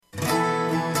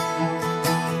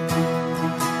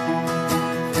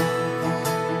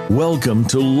Welcome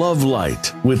to Love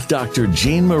Light with Dr.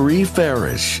 Jean Marie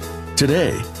Farish.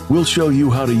 Today, we'll show you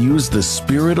how to use the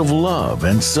spirit of love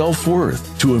and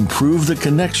self-worth to improve the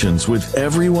connections with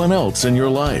everyone else in your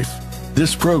life.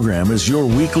 This program is your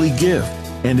weekly gift,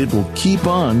 and it will keep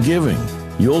on giving.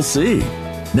 You'll see.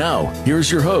 Now, here's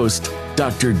your host,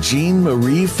 Dr. Jean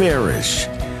Marie Farish.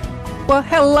 Well,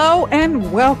 hello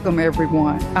and welcome,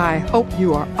 everyone. I hope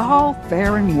you are all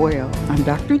faring well. I'm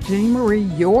Dr. Jean Marie,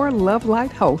 your Love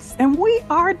Light host, and we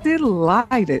are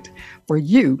delighted for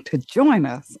you to join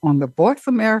us on the Voice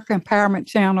America Empowerment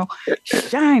Channel,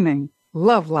 shining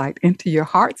love light into your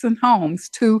hearts and homes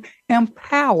to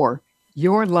empower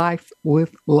your life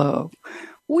with love.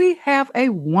 We have a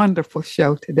wonderful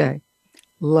show today.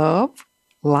 Love,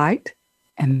 Light,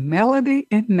 and Melody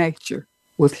in Nature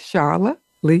with Sharla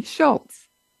Lee Shults.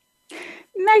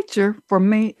 Nature, for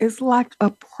me, is like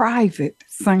a private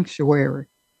sanctuary.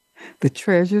 The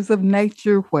treasures of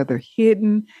nature, whether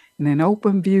hidden in an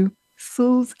open view,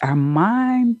 soothes our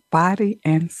mind, body,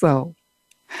 and soul.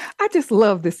 I just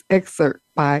love this excerpt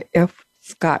by F.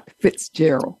 Scott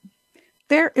Fitzgerald.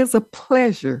 There is a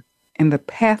pleasure in the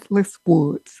pathless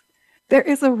woods. There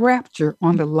is a rapture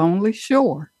on the lonely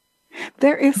shore.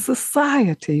 There is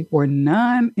society where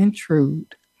none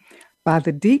intrude. By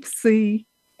the deep sea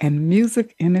and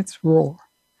music in its roar,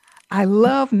 I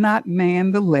love not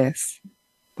man the less,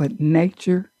 but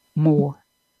nature more.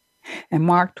 And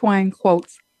Mark Twain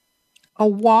quotes, "A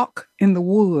walk in the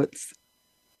woods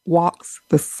walks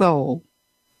the soul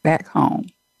back home."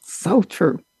 So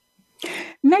true.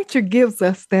 Nature gives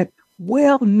us that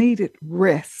well-needed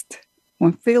rest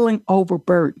when feeling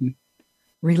overburdened,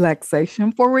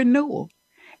 relaxation for renewal,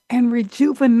 and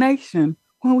rejuvenation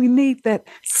when we need that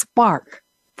spark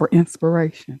for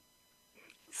inspiration.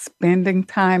 Spending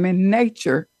time in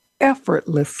nature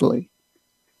effortlessly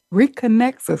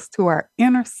reconnects us to our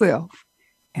inner self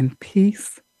and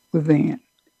peace within.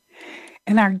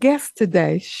 And our guest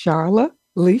today, Sharla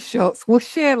Lee Shults, will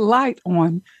shed light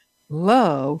on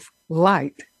love,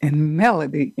 light, and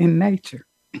melody in nature.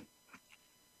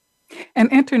 An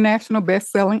international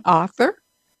best-selling author,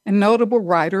 a notable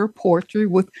writer of poetry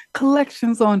with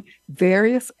collections on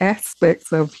various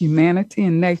aspects of humanity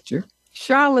and nature,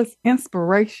 Sharla's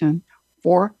inspiration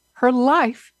for her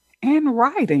life and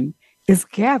writing is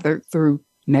gathered through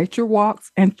nature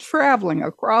walks and traveling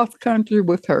across country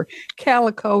with her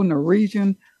calico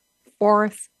Norwegian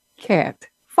forest cat,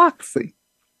 Foxy.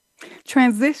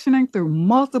 Transitioning through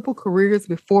multiple careers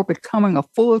before becoming a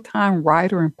full-time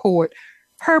writer and poet,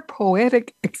 her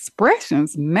poetic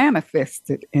expressions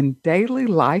manifested in daily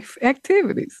life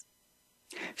activities.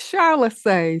 Sharla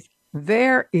says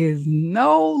there is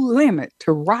no limit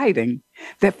to writing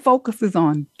that focuses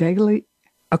on daily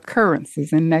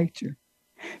occurrences in nature.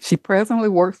 She presently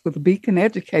works with Beacon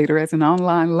Educator as an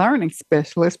online learning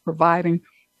specialist, providing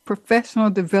professional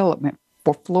development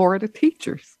for Florida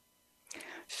teachers.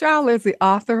 Sharla is the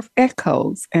author of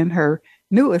Echoes and her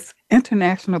newest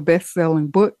international best-selling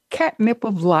book, Catnip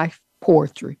of Life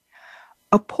Poetry,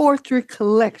 a poetry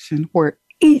collection where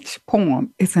each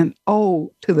poem is an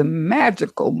ode to the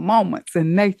magical moments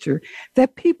in nature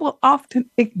that people often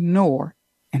ignore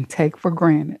and take for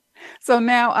granted. So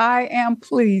now I am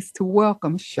pleased to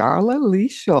welcome Sharla Lee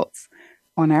Shults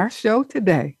on our show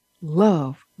today,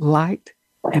 Love, Light,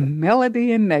 and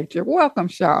Melody in Nature. Welcome,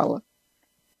 Sharla.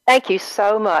 Thank you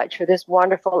so much for this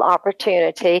wonderful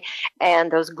opportunity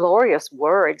and those glorious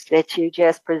words that you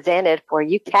just presented, for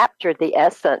you captured the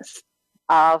essence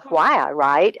of why I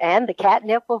write and the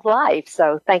catnip of life.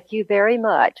 So thank you very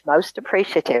much. Most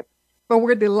appreciative. Well,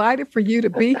 we're delighted for you to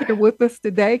be here with us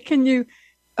today. Can you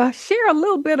share a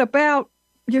little bit about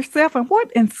yourself and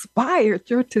what inspired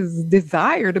your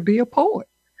desire to be a poet?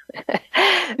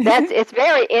 It's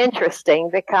very interesting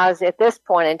because at this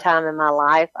point in time in my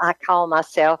life, I call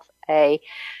myself a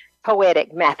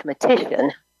poetic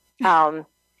mathematician.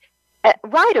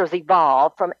 Writers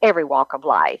evolve from every walk of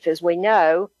life. As we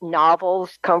know,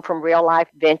 novels come from real life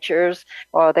ventures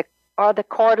or the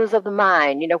quarters of the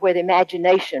mind, where the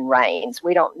imagination reigns.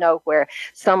 We don't know where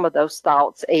some of those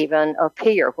thoughts even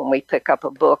appear when we pick up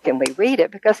a book and we read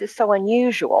it because it's so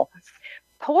unusual.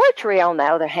 Poetry, on the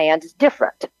other hand, is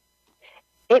different.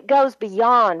 It goes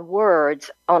beyond words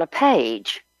on a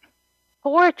page.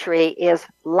 Poetry is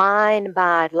line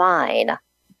by line,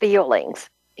 feelings,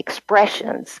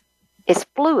 expressions. It's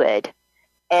fluid.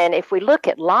 And if we look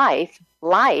at life,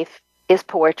 life is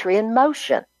poetry in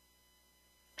motion.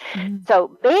 Mm.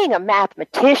 So being a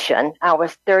mathematician, I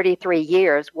was 33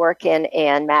 years working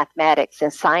in mathematics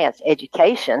and science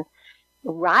education.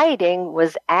 writing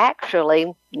was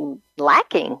actually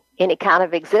lacking any kind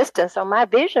of existence on my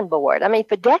vision board. I mean,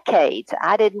 for decades,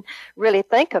 I didn't really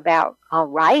think about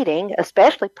writing,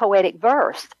 especially poetic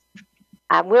verse.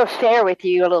 I will share with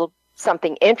you a little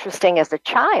something interesting as a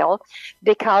child,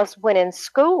 because when in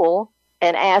school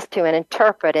and asked to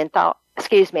interpret an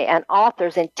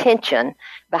author's intention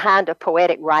behind a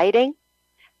poetic writing,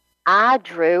 I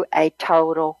drew a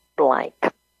total blank.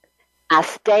 I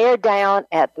stared down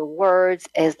at the words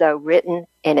as though written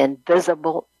in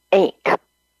invisible ink.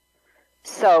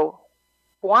 So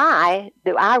why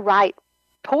do I write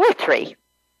poetry?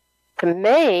 To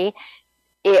me,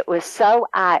 it was so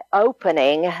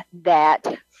eye-opening that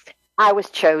I was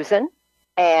chosen,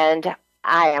 and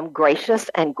I am gracious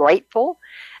and grateful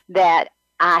that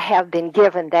I have been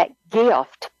given that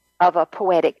gift of a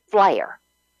poetic flair.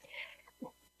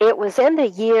 It was in the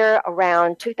year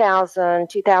around 2000,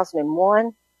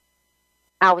 2001,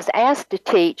 I was asked to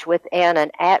teach within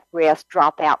an at-risk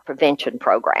dropout prevention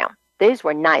program. These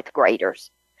were ninth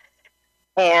graders.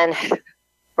 And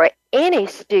for any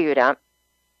student,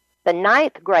 the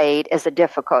ninth grade is a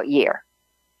difficult year.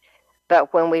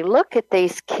 But when we look at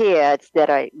these kids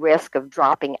that are at risk of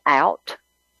dropping out,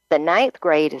 the ninth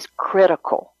grade is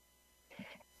critical.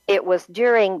 It was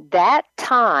during that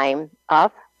time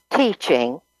of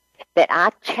teaching that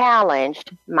I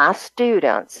challenged my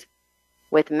students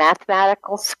with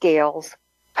mathematical skills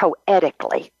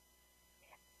poetically.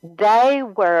 They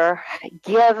were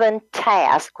given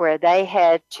tasks where they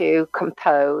had to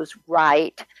compose,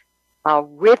 write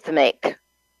rhythmic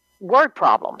word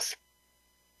problems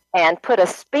and put a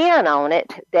spin on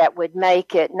it that would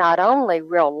make it not only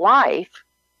real life,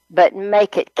 but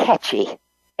make it catchy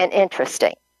and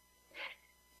interesting.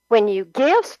 When you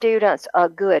give students a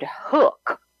good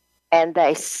hook and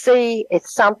they see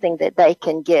it's something that they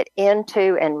can get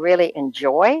into and really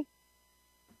enjoy,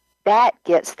 that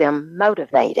gets them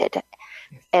motivated.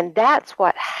 And that's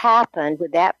what happened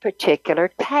with that particular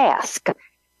task,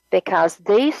 because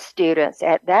these students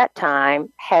at that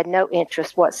time had no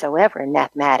interest whatsoever in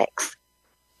mathematics.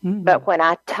 Mm-hmm. But when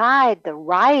I tied the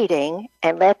writing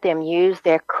and let them use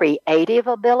their creative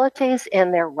abilities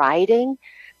in their writing,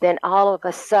 then all of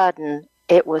a sudden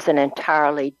it was an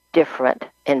entirely different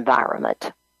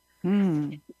environment.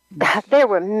 Mm. There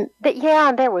were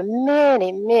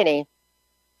many,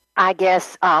 I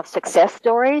guess, success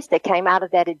stories that came out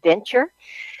of that adventure,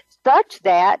 such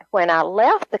that when I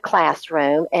left the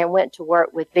classroom and went to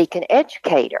work with Beacon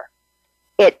Educator,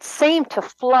 it seemed to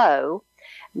flow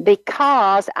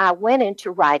because I went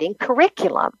into writing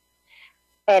curriculum.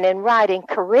 And in writing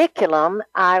curriculum,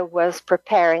 I was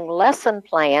preparing lesson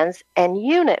plans and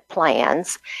unit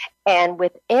plans. And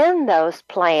within those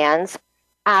plans,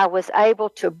 I was able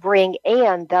to bring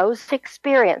in those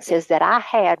experiences that I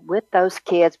had with those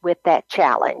kids with that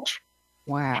challenge.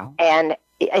 Wow. And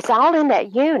it's all in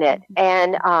that unit.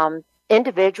 And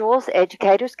individuals,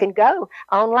 educators can go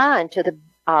online to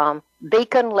the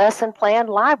Beacon Lesson Plan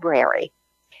Library.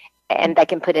 And they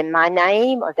can put in my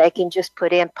name, or they can just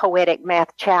put in Poetic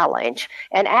Math Challenge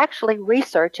and actually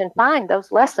research and find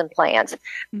those lesson plans.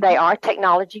 Mm-hmm. They are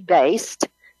technology-based,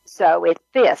 so it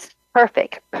fits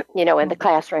perfect, in the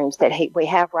classrooms that we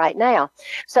have right now.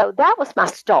 So that was my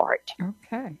start.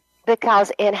 Okay.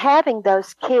 Because in having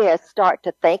those kids start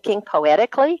to thinking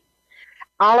poetically,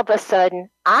 all of a sudden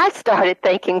I started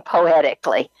thinking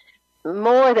poetically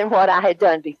more than what I had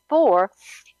done before.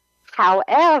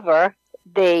 However,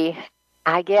 the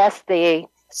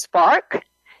spark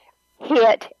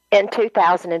hit in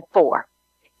 2004.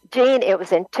 Jean, it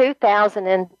was in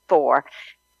 2004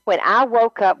 when I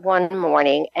woke up one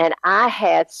morning and I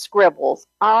had scribbles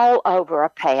all over a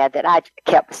pad that I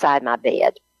kept beside my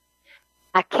bed.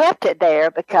 I kept it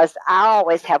there because I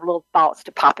always have little thoughts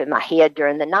to pop in my head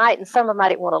during the night, and some of them I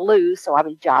didn't want to lose, so I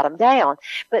would jot them down.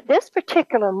 But this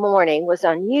particular morning was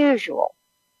unusual.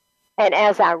 And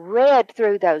as I read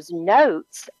through those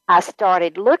notes, I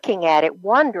started looking at it,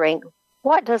 wondering,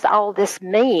 what does all this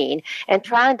mean? And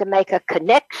trying to make a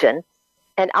connection.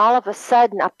 And all of a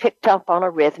sudden, I picked up on a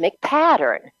rhythmic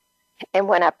pattern. And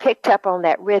when I picked up on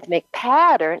that rhythmic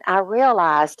pattern, I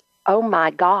realized, oh my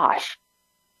gosh,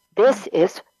 this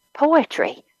is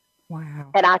poetry. Wow.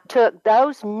 And I took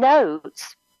those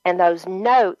notes, and those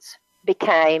notes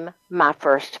became my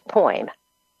first poem,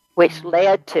 which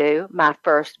led to my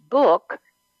first book,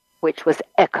 which was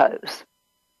Echoes.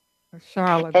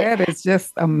 Sharla, that is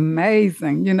just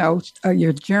amazing.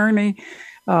 Your journey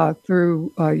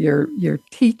through your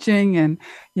teaching. And,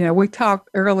 we talked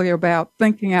earlier about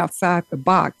thinking outside the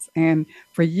box. And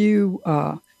for you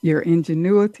your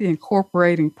ingenuity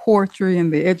incorporating poetry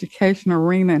in the education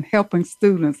arena and helping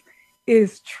students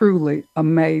is truly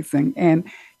amazing. And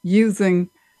using,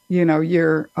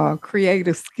 your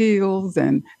creative skills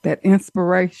and that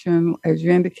inspiration, as you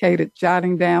indicated,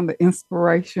 jotting down the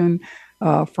inspiration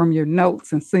from your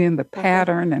notes and seeing the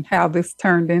pattern and how this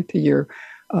turned into your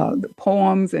the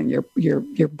poems and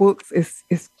your books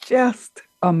is just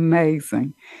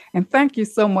amazing. And thank you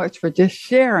so much for just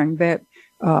sharing that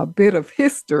bit of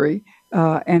history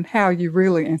and how you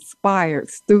really inspired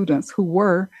students who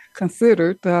were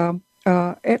considered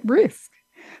at risk.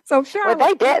 So, Sharla,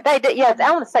 well, they did. Yes,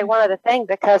 I want to say one other thing,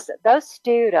 because those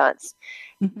students,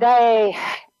 they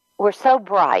were so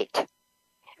bright,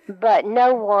 but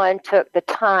no one took the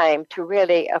time to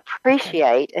really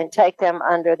appreciate and take them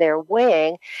under their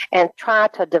wing and try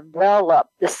to develop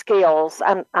the skills.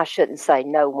 I shouldn't say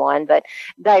no one, but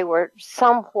they were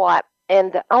somewhat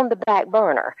on the back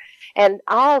burner. And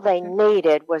all they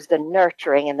needed was the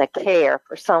nurturing and the care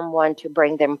for someone to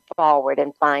bring them forward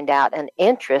and find out an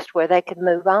interest where they could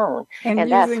move on. And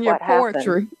using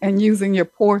your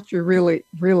poetry really,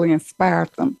 really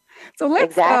inspired them. So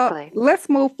let's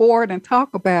move forward and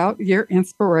talk about your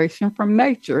inspiration from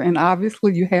nature. And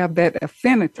obviously you have that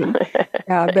affinity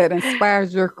that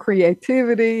inspires your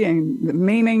creativity and the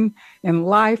meaning in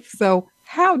life. So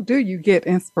how do you get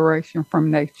inspiration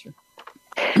from nature?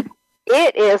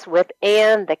 It is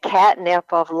within the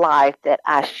catnip of life that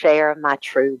I share my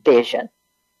true vision.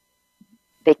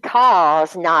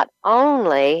 Because not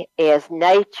only is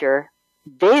nature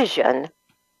vision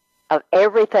of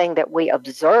everything that we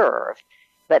observe,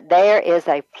 but there is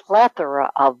a plethora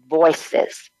of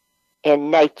voices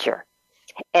in nature.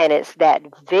 And it's that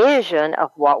vision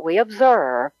of what we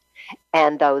observe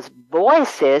and those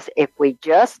voices, if we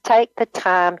just take the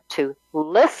time to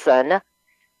listen,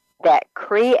 that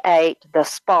create the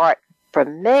spark for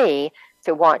me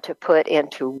to want to put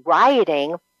into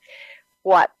writing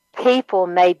what people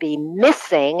may be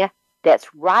missing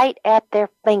that's right at their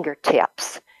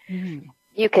fingertips. Mm.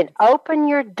 You can open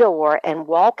your door and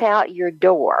walk out your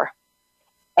door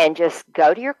and just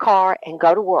go to your car and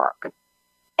go to work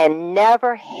and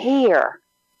never hear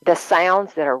the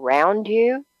sounds that are around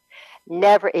you,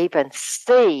 never even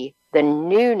see the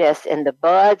newness in the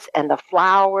buds and the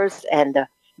flowers and the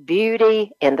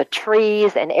beauty in the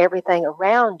trees and everything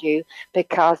around you,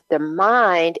 because the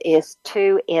mind is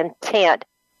too intent.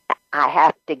 I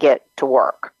have to get to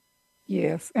work.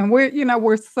 Yes. And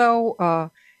we're so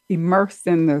immersed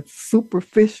in the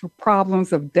superficial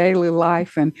problems of daily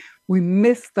life, and we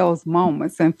miss those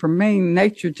moments. And for me,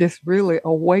 nature just really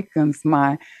awakens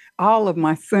all of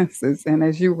my senses. And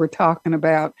as you were talking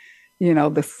about,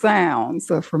 the sounds.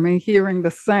 So for me, hearing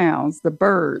the sounds, the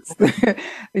birds, the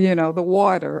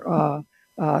water,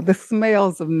 the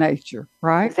smells of nature,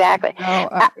 right? Exactly.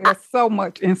 There's so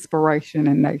much inspiration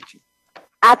in nature.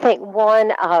 I think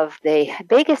one of the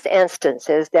biggest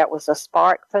instances that was a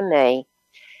spark for me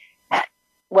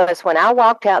was when I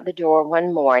walked out the door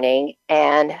one morning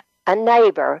and a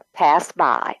neighbor passed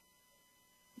by,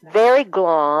 very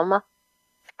glum,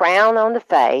 frown on the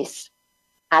face.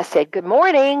 I said, "Good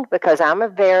morning," because I'm a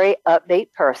very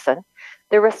upbeat person.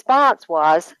 The response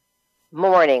was,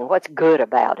 "Morning, what's good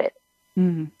about it?"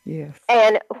 Yes.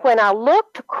 And when I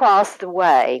looked across the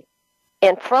way,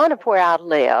 in front of where I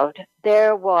lived,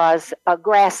 there was a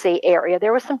grassy area.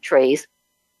 There were some trees,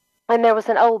 and there was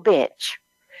an old bench.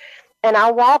 And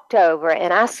I walked over,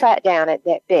 and I sat down at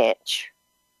that bench.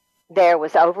 There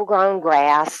was overgrown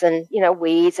grass and,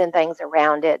 weeds and things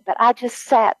around it, but I just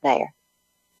sat there.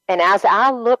 And as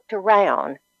I looked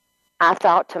around, I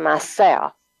thought to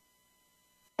myself,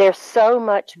 there's so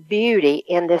much beauty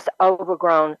in this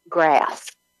overgrown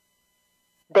grass.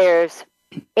 There's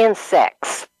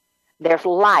insects. There's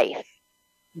life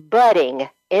budding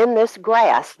in this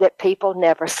grass that people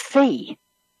never see.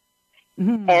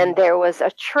 Mm-hmm. And there was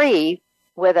a tree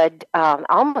with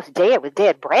almost dead, with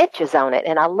dead branches on it.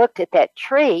 And I looked at that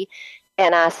tree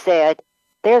and I said,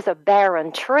 there's a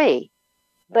barren tree,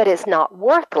 but it's not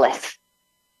worthless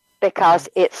because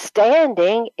it's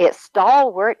standing, it's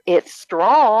stalwart, it's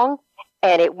strong,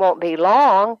 and it won't be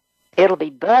long. It'll be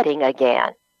budding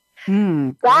again.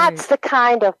 That's the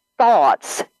kind of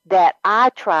thoughts that I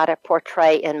try to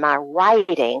portray in my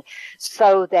writing,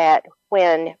 so that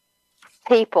when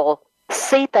people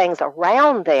see things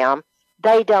around them,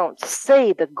 they don't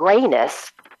see the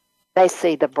grayness, they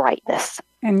see the brightness.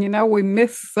 And, we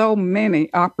miss so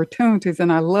many opportunities.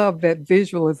 And I love that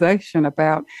visualization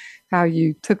about how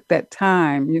you took that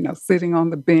time, sitting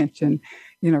on the bench and,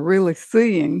 really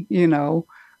seeing,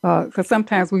 because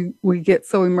sometimes we get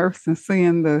so immersed in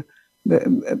seeing the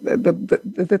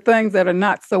the things that are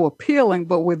not so appealing,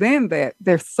 but within that,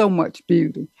 there's so much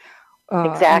beauty.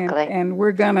 Exactly. And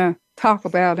we're going to talk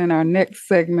about in our next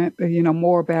segment,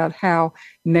 more about how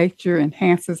nature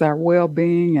enhances our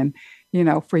well-being, and,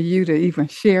 for you to even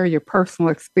share your personal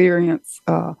experience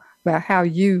about how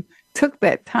you took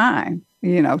that time,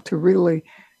 to really,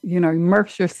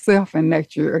 immerse yourself in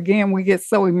nature. Again, we get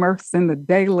so immersed in the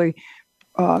daily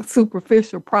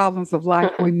superficial problems of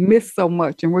life, we miss so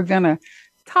much. And we're going to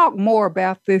talk more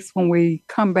about this when we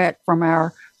come back from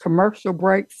our commercial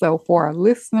break. So for our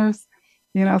listeners,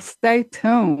 stay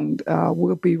tuned.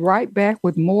 We'll be right back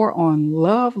with more on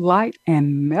love, light,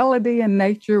 and melody in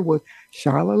nature with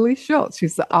Sharla Lee Shults.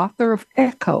 She's the author of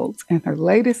Echoes and her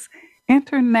latest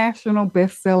international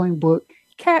best-selling book,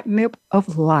 Catnip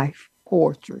of Life,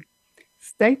 Poetry.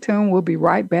 Stay tuned. We'll be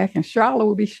right back, and Sharla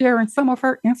will be sharing some of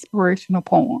her inspirational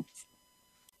poems.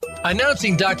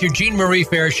 Announcing Dr. Jean Marie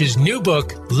Farish's new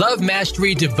book, Love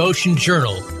Mastery Devotion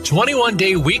Journal,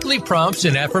 21-day weekly prompts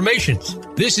and affirmations.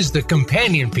 This is the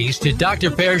companion piece to Dr.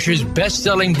 Farish's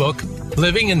best-selling book,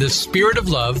 Living in the Spirit of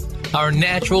Love, Our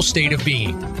Natural State of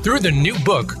Being. Through the new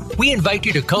book, we invite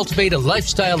you to cultivate a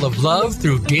lifestyle of love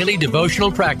through daily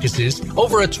devotional practices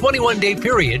over a 21-day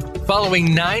period,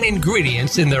 following 9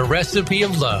 ingredients in the recipe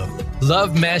of love.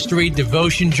 Love Mastery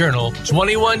Devotion Journal,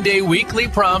 21-day weekly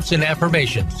prompts and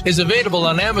affirmations is available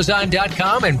on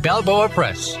Amazon.com and Balboa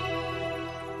Press.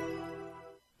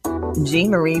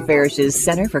 Jean Marie Farish's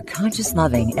Center for Conscious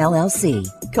Loving, LLC,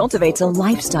 cultivates a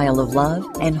lifestyle of love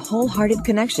and wholehearted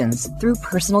connections through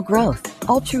personal growth,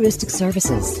 altruistic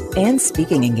services, and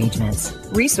speaking engagements.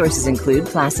 Resources include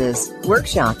classes,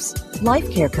 workshops,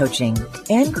 life care coaching,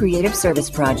 and creative service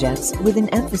projects with an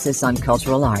emphasis on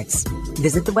cultural arts.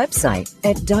 Visit the website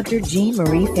at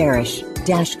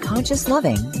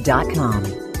drjeanmariefarish-consciousloving.com.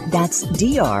 That's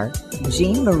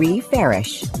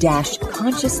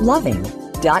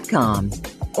drjeanmariefarish-consciousloving.com.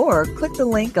 Or click the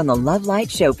link on the Love Light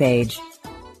show page.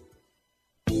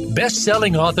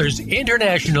 Best-selling Authors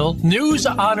International news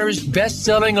honors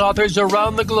best-selling authors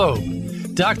around the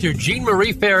globe. Dr. Jean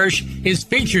Marie Farish is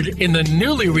featured in the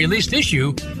newly released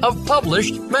issue of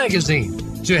Published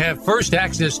magazine. To have first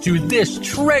access to this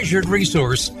treasured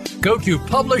resource, go to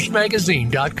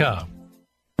publishedmagazine.com.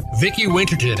 Vicki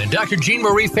Winterton and Dr. Jean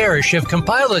Marie Farish have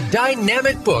compiled a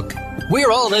dynamic book,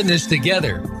 We're All in This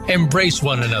Together, Embrace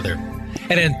One Another,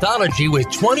 an anthology with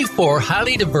 24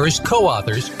 highly diverse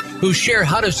co-authors who share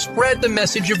how to spread the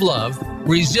message of love,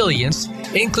 resilience,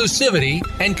 inclusivity,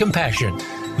 and compassion.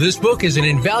 This book is an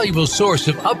invaluable source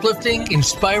of uplifting,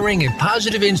 inspiring, and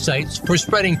positive insights for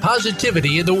spreading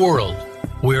positivity in the world.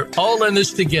 We're All in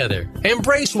This Together,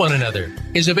 Embrace One Another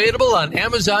is available on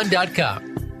Amazon.com.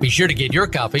 Be sure to get your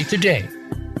copy today.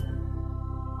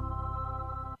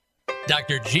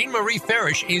 Dr. Jean Marie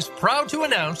Farish is proud to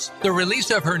announce the release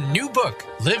of her new book,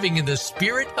 Living in the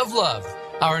Spirit of Love,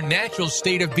 Our Natural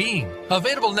State of Being,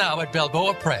 available now at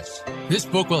Balboa Press. This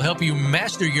book will help you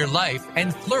master your life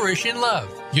and flourish in love.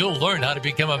 You'll learn how to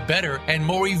become a better and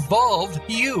more evolved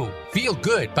you. Feel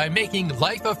good by making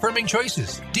life-affirming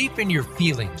choices. Deepen your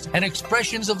feelings and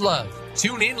expressions of love.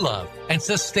 Tune in love and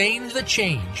sustain the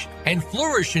change. And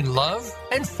flourish in love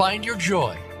and find your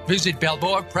joy. Visit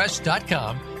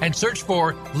BalboaPress.com and search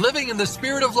for Living in the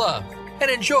Spirit of Love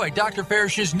and enjoy Dr.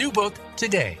 Farish's new book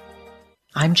today.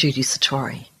 I'm Judy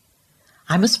Satori.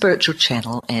 I'm a spiritual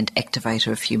channel and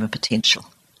activator of human potential.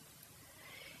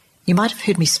 You might have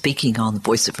heard me speaking on the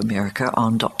Voice of America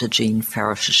on Dr. Jean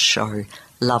Farish's show,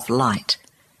 Love Light,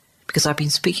 because I've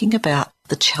been speaking about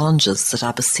the challenges that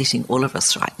are besetting all of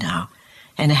us right now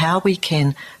and how we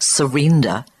can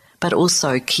surrender but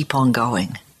also keep on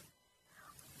going.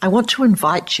 I want to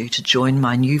invite you to join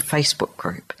my new Facebook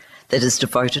group that is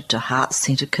devoted to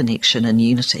heart-centered connection and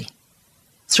unity.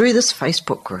 Through this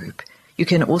Facebook group, you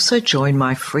can also join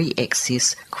my free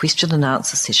access question and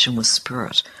answer session with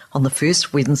Spirit on the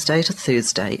first Wednesday to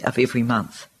Thursday of every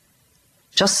month.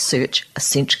 Just search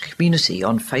Ascension Community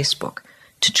on Facebook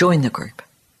to join the group.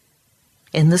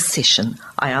 In this session,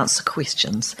 I answer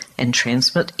questions and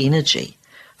transmit energy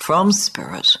from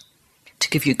Spirit to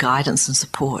give you guidance and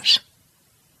support.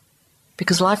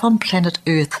 Because life on planet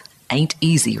Earth ain't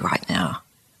easy right now.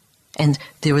 And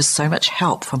there is so much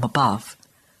help from above,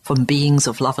 from beings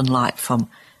of love and light, from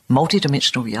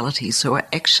multidimensional realities who are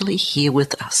actually here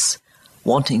with us,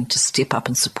 wanting to step up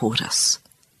and support us.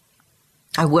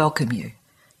 I welcome you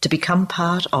to become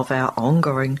part of our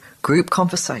ongoing group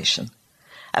conversation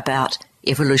about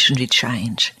evolutionary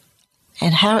change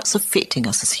and how it's affecting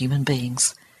us as human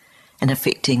beings and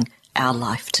affecting our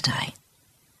life today.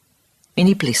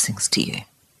 Many blessings to you.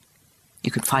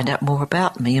 You can find out more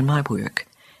about me and my work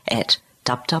at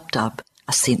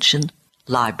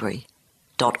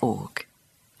www.ascensionlibrary.org.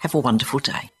 Have a wonderful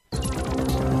day.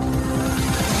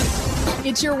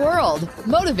 It's your world.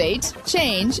 Motivate,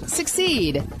 change,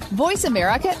 succeed.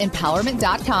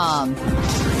 VoiceAmericaEmpowerment.com.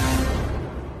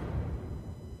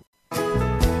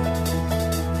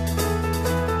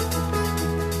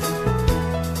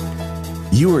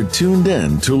 You are tuned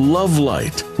in to Love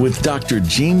Light with Dr.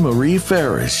 Jean Marie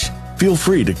Farish. Feel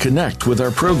free to connect with our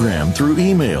program through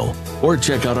email or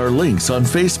check out our links on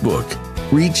Facebook.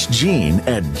 Reach Jean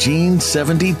at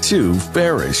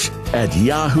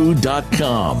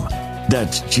Jean72Farish@yahoo.com.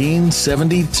 That's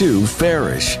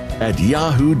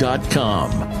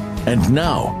Jean72Farish@yahoo.com. And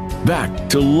now, back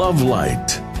to Love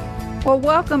Light. Well,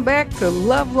 welcome back to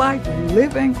Love Light,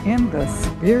 living in the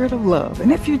spirit of love.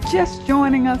 And if you're just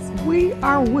joining us, we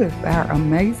are with our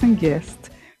amazing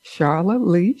guest, Sharla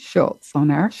Lee Shults,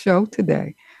 on our show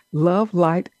today, Love,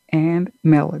 Light, and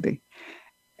Melody.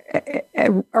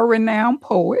 A renowned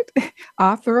poet,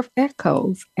 author of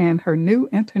Echoes, and her new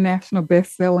international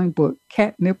best-selling book,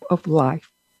 Catnip of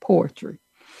Life, Poetry.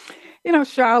 You know,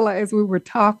 Sharla, as we were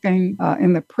talking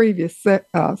in the previous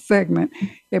segment,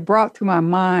 it brought to my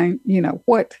mind,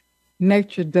 what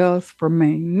nature does for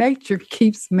me. Nature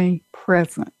keeps me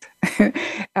present.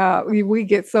 We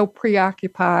get so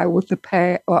preoccupied with the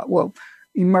past,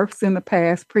 immersed in the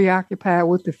past, preoccupied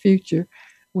with the future,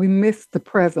 we miss the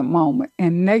present moment.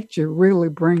 And nature really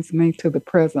brings me to the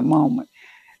present moment.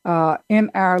 In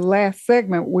our last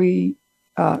segment, we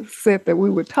said that we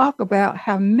would talk about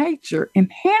how nature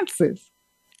enhances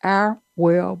our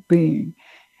well-being.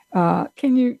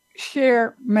 Can you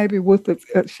share maybe with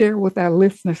our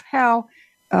listeners how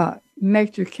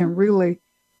nature can really,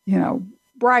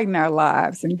 brighten our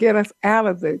lives and get us out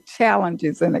of the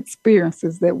challenges and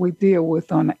experiences that we deal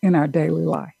with in our daily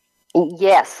life?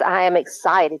 Yes, I am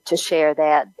excited to share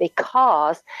that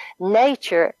because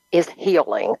nature is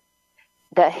healing.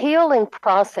 The healing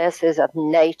processes of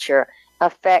nature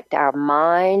affect our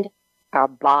mind, our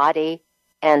body,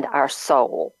 and our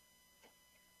soul.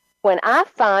 When I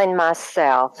find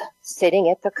myself sitting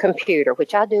at the computer,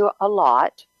 which I do a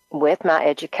lot with my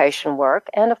education work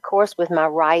and, of course, with my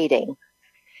writing,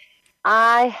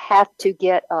 I have to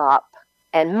get up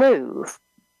and move.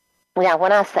 Now,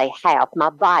 when I say have, my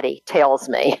body tells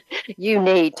me you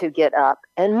need to get up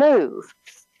and move.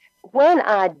 When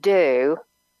I do,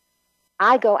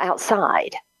 I go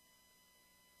outside.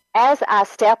 As I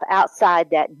step outside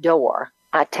that door,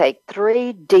 I take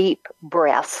 3 deep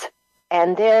breaths,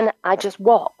 and then I just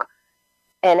walk.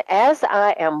 And as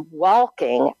I am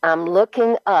walking, I'm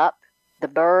looking up, the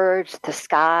birds, the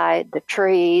sky, the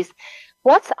trees.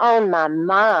 What's on my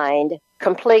mind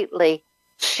completely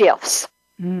shifts.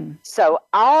 So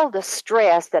all the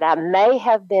stress that I may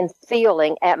have been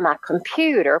feeling at my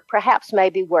computer, perhaps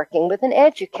maybe working with an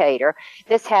educator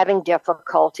that's having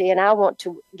difficulty, and I want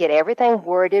to get everything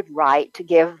worded right to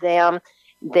give them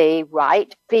the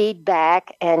right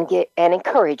feedback and get an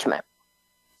encouragement.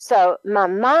 So my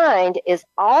mind is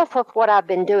off of what I've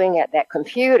been doing at that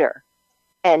computer,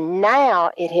 and now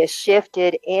it has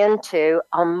shifted into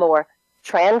a more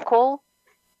tranquil,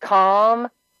 calm,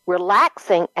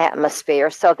 relaxing atmosphere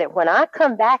so that when I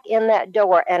come back in that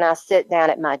door and I sit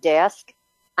down at my desk,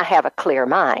 I have a clear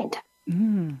mind.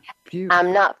 I'm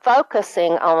not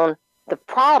focusing on the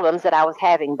problems that I was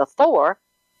having before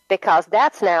because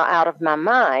that's now out of my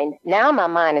mind. Now my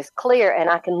mind is clear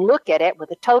and I can look at it with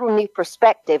a total new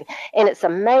perspective. And it's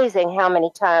amazing how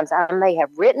many times I may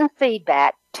have written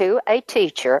feedback to a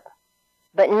teacher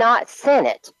but not sent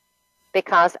it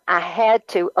because I had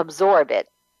to absorb it.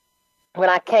 When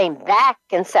I came back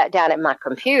and sat down at my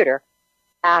computer,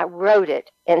 I wrote it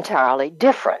entirely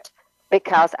different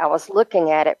because I was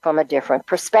looking at it from a different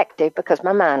perspective because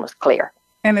my mind was clear.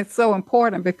 And it's so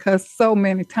important because so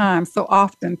many times, so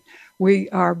often, we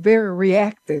are very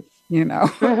reactive,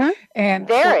 Mm-hmm. And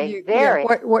very.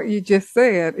 What you just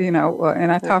said, and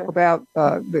I talk about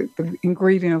the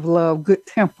ingredient of love, good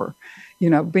temper,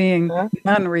 being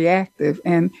non-reactive.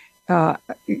 And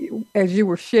as you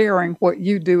were sharing, what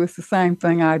you do is the same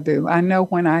thing I do. I know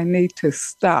when I need to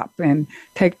stop and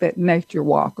take that nature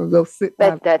walk or go sit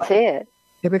by. That's it.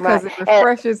 Because it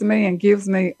refreshes me and gives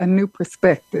me a new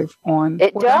perspective on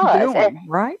what I'm doing,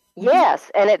 right? Yes,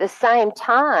 and at the same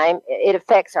time, it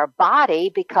affects our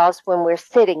body because when we're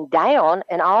sitting down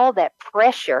and all that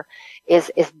pressure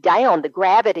is down, the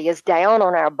gravity is down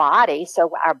on our body,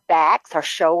 so our backs, our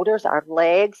shoulders, our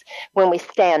legs, when we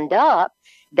stand up,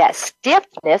 that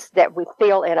stiffness that we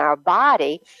feel in our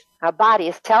body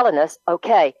is telling us,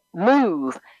 okay,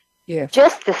 move. Yes.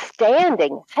 Just the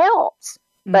standing helps,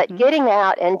 but getting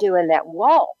out and doing that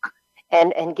walk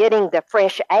and getting the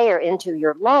fresh air into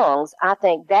your lungs, I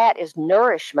think that is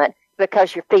nourishment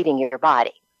because you're feeding your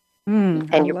body.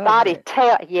 And your body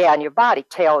and your body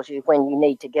tells you when you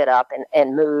need to get up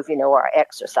and move, or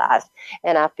exercise.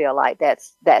 And I feel like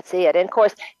that's it. And of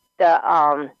course,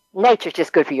 the nature's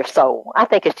just good for your soul. I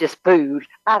think it's just food.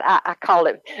 I call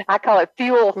it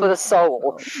fuel for the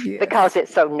soul because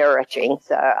it's so nourishing.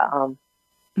 So.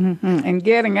 And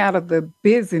getting out of the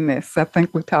busyness. I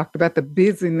think we talked about the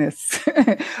busyness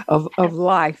of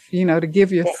life. To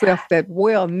give yourself that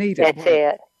well-needed. That's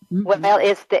it. Well,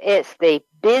 it's the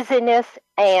busyness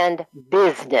and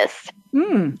business.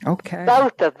 Okay.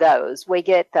 Both of those, we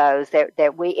get those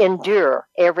that we endure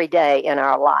every day in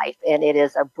our life, and it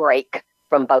is a break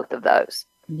from both of those.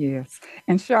 Yes.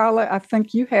 And Sharla, I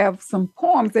think you have some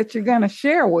poems that you're going to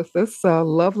share with us,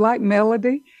 Love Like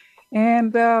Melody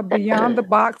and Beyond the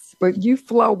Box, but you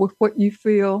flow with what you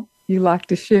feel you like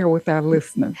to share with our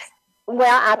listeners.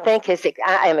 Well, I think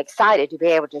I am excited to be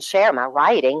able to share my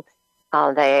writing.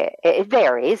 It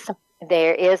varies.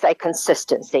 There is a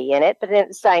consistency in it, but at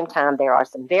the same time, there are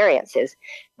some variances.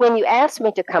 When you asked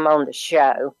me to come on the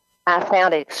show, I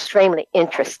found it extremely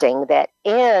interesting that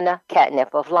in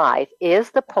Catnip of Life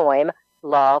is the poem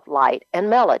Love, Light, and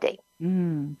Melody.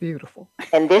 Beautiful.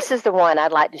 And this is the one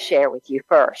I'd like to share with you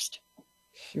first.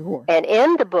 Sure. And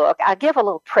in the book, I give a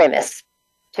little premise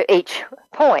to each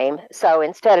poem. So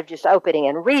instead of just opening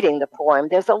and reading the poem,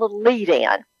 there's a little lead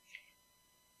in.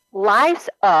 Life's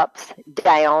ups,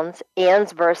 downs,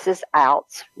 ins versus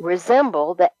outs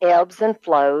resemble the ebbs and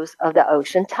flows of the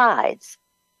ocean tides.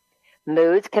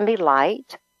 Moods can be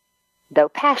light, though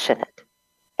passionate,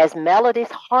 as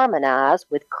melodies harmonize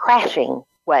with crashing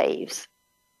waves.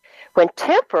 When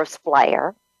tempers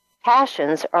flare,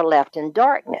 passions are left in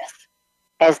darkness,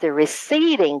 as the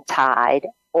receding tide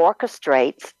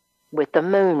orchestrates with the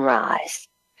moonrise.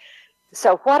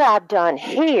 So what I've done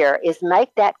here is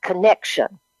make that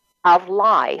connection of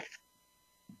life,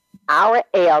 our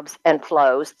ebbs and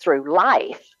flows through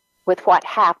life, with what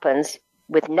happens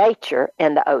with nature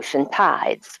and the ocean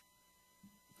tides.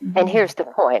 And here's the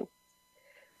point.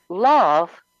 Love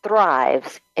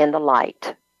thrives in the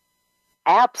light,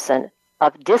 absent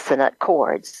of dissonant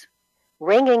chords,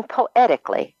 ringing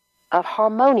poetically of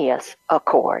harmonious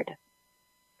accord.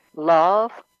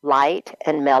 Love, light,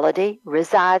 and melody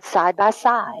reside side by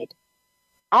side,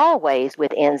 always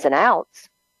with ins and outs,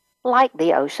 like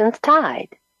the ocean's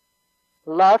tide.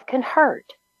 Love can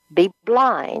hurt, be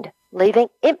blind, leaving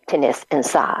emptiness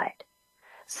inside.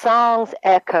 Songs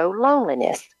echo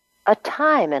loneliness, a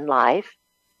time in life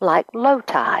like low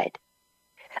tide.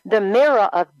 The mirror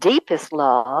of deepest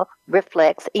love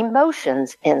reflects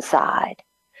emotions inside.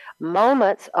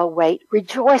 Moments await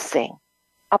rejoicing,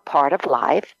 a part of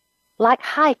life like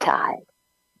high tide.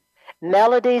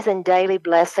 Melodies and daily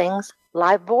blessings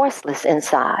lie voiceless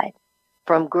inside,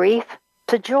 from grief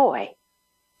to joy,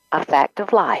 a fact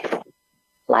of life,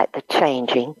 like the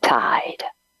changing tide.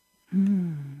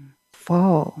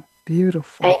 Fall,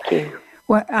 beautiful. Thank you.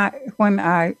 When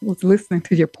I was listening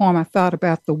to your poem, I thought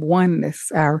about the oneness,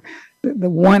 the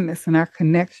oneness and our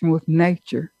connection with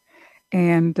nature,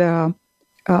 and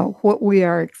what we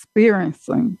are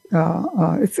experiencing.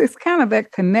 It's kind of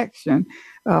that connection,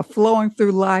 flowing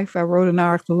through life. I wrote an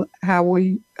article how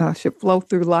we should flow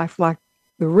through life like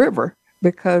the river,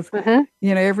 because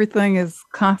everything is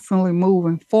constantly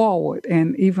moving forward,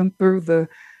 and even through the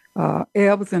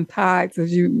ebbs and tides,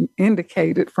 as you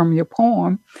indicated from your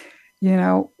poem,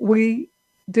 we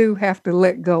do have to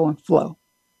let go and flow.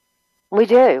 We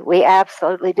do. We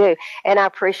absolutely do. And I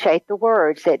appreciate the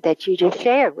words that you just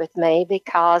shared with me,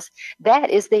 because that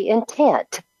is the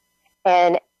intent.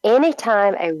 And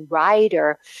anytime a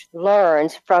writer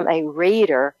learns from a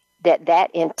reader that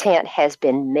intent has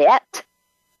been met,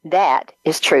 that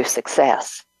is true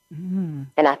success. And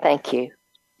I thank you.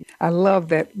 I love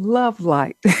that love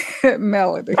light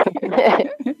melody.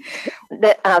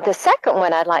 The second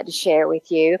one I'd like to share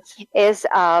with you is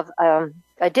of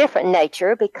a different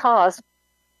nature, because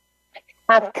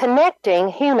I'm connecting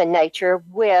human nature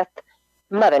with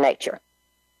Mother Nature.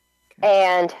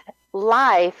 And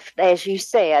life, as you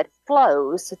said,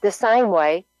 flows the same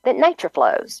way that nature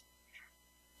flows.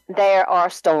 There are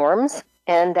storms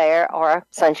and there are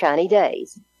sunshiny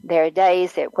days. There are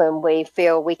days that when we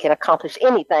feel we can accomplish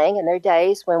anything, and there are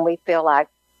days when we feel like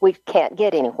we can't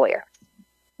get anywhere.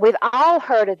 We've all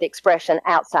heard of the expression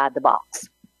outside the box.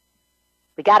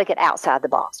 We got to get outside the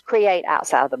box, create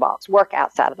outside of the box, work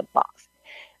outside of the box.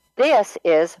 This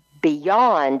is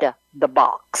beyond the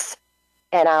box.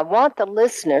 And I want the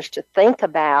listeners to think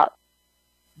about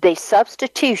the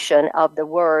substitution of the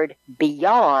word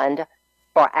beyond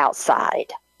for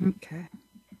outside. Okay.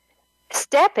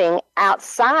 Stepping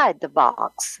outside the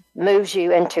box moves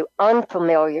you into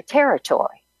unfamiliar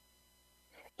territory.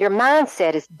 Your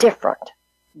mindset is different,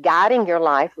 guiding your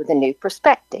life with a new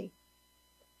perspective.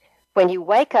 When you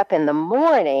wake up in the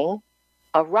morning,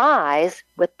 arise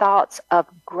with thoughts of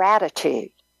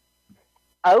gratitude.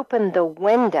 Open the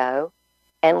window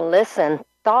and listen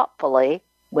thoughtfully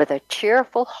with a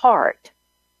cheerful heart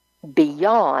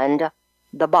beyond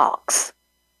the box.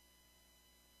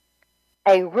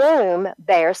 A room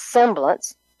bears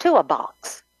semblance to a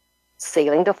box,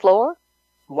 ceiling to floor,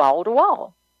 wall to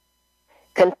wall,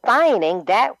 confining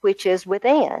that which is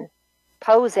within,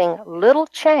 posing little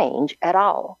change at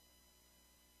all.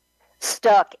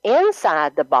 Stuck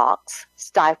inside the box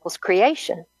stifles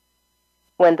creation,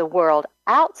 when the world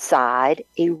outside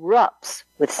erupts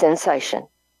with sensation.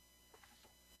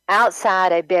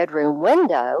 Outside a bedroom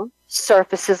window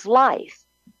surfaces life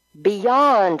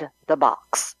beyond the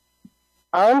box,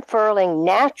 unfurling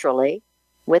naturally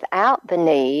without the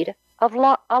need of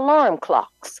alarm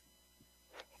clocks.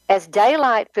 As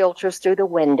daylight filters through the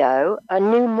window, a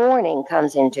new morning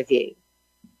comes into view.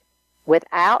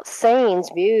 Without scenes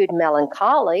viewed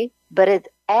melancholy, but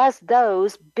as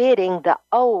those bidding the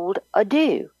old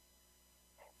adieu.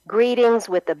 Greetings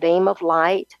with the beam of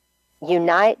light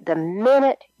unite the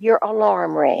minute your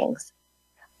alarm rings.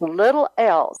 Little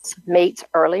else meets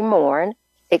early morn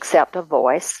except a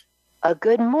voice a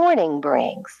good morning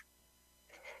brings.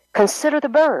 Consider the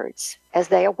birds as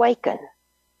they awaken,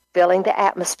 filling the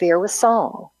atmosphere with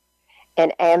song,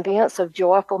 an ambience of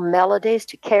joyful melodies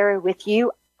to carry with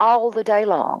you all the day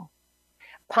long.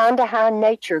 Ponder how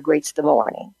nature greets the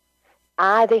morning.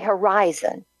 Eye the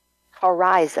horizon,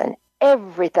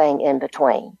 everything in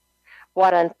between.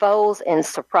 What unfolds in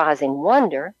surprising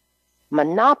wonder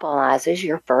monopolizes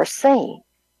your first scene.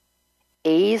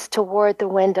 Ease toward the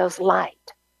window's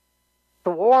light,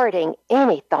 thwarting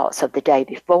any thoughts of the day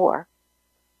before.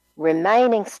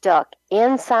 Remaining stuck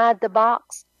inside the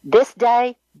box, this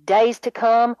day, days to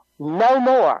come, no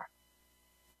more.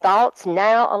 Thoughts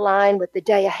now align with the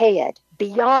day ahead,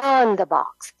 beyond the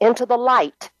box, into the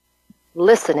light,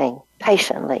 listening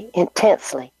patiently,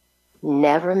 intensely,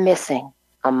 never missing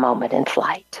a moment in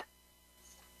flight.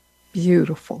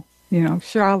 Beautiful. You know,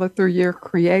 Sharla, through your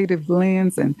creative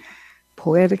lens and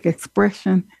poetic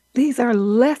expression, these are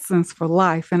lessons for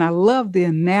life. And I love the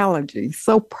analogy,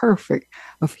 so perfect,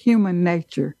 of human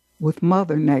nature with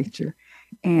Mother Nature.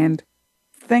 And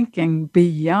thinking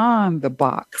beyond the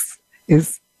box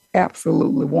is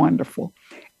absolutely wonderful.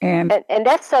 And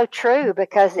that's so true,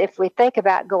 because if we think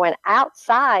about going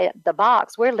outside the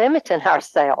box, we're limiting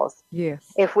ourselves. Yes.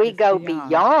 If we go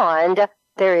beyond,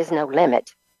 there is no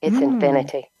limit. It's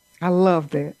infinity. I love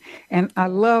that. And I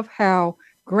love how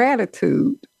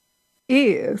gratitude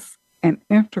is an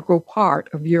integral part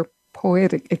of your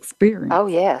poetic experience. Oh,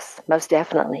 yes, most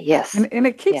definitely, yes. And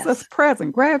it keeps us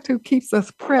present. Gratitude keeps us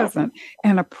present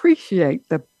and appreciate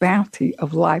the bounty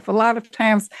of life. A lot of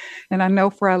times, and I know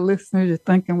for our listeners, you're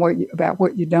thinking about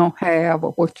what you don't have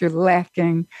or what you're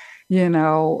lacking. You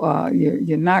know,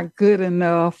 you're not good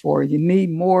enough, or you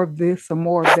need more of this or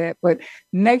more of that. But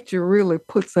nature really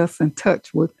puts us in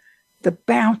touch with the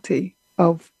bounty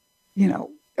of, you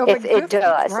know, it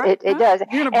does. Right? It does.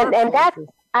 And that's,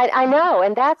 I know,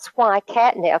 and that's why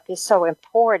catnip is so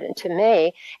important to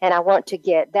me, and I want to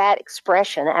get that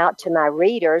expression out to my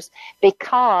readers,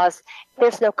 because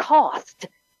there's no cost.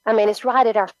 I mean, it's right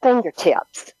at our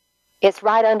fingertips. It's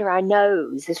right under our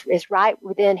nose. It's right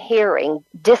within hearing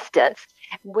distance.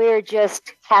 We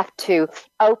just have to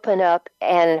open up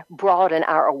and broaden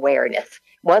our awareness.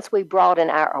 Once we broaden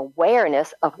our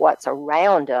awareness of what's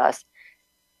around us,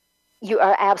 you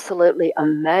are absolutely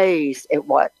amazed at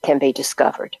what can be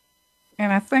discovered.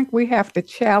 And I think we have to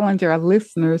challenge our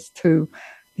listeners to,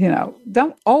 you know,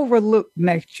 don't overlook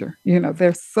nature. You know,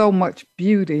 there's so much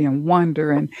beauty and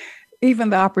wonder, and even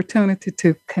the opportunity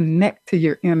to connect to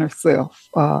your inner self.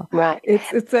 Right.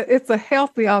 It's a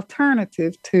healthy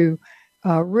alternative to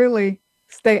really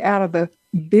stay out of the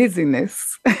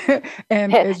busyness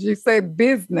and, as you say,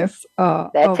 business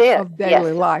of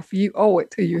daily life. You owe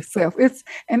it to yourself. It's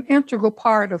an integral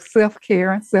part of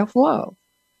self-care and self-love.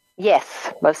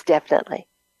 Yes, most definitely.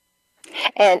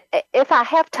 And if I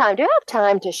have time, do I have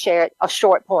time to share a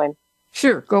short poem?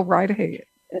 Sure, go right ahead.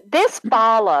 This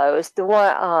follows the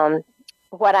one,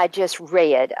 what I just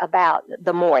read about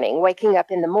the morning, waking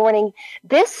up in the morning.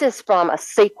 This is from a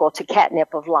sequel to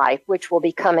Catnip of Life, which will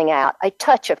be coming out, A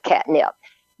Touch of Catnip.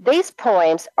 These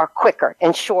poems are quicker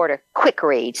and shorter, quick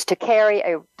reads to carry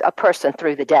a person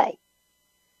through the day.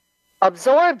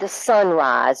 Absorb the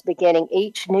sunrise beginning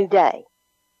each new day.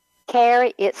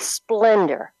 Carry its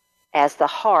splendor as the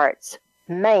heart's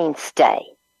mainstay.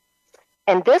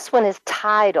 And this one is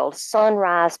titled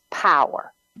Sunrise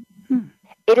Power.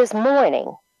 It is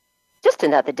morning, just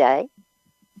another day.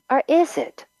 Or is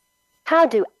it? How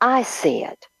do I see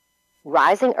it?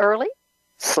 Rising early,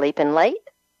 sleeping late?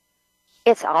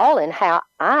 It's all in how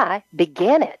I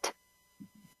begin it.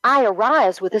 I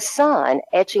arise with the sun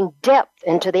etching depth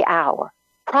into the hour,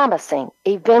 promising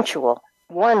eventual,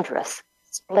 wondrous,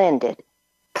 splendid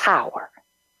power.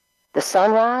 The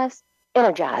sunrise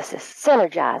energizes,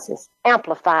 synergizes,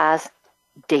 amplifies,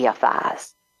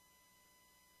 deifies.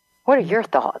 What are your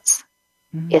thoughts?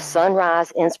 Is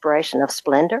sunrise inspiration of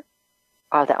splendor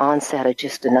or the onset of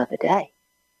just another day?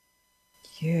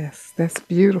 Yes, that's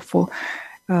beautiful.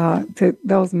 To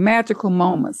those magical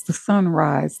moments, the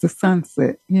sunrise, the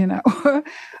sunset, new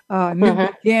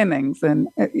beginnings, and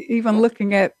even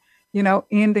looking at,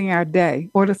 ending our day.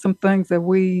 What are some things that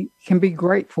we can be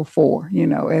grateful for,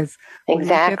 as we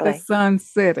look at the sun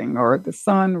setting or the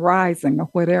sun rising or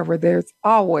whatever? There's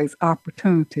always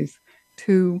opportunities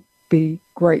to be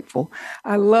grateful.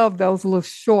 I love those little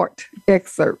short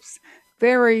excerpts.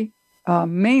 Very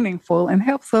meaningful and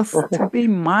helps us to be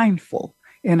mindful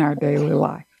in our daily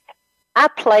life. I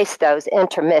place those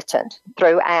intermittent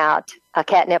throughout A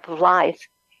Catnip of Life.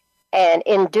 And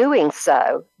in doing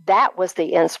so, that was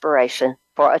the inspiration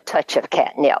for A Touch of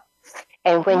Catnip.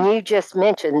 And when you just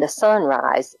mentioned the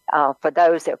sunrise, for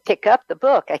those that pick up the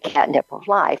book, A Catnip of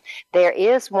Life, there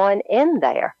is one in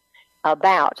there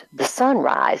about the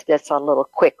sunrise that's a little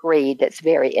quick read that's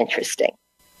very interesting.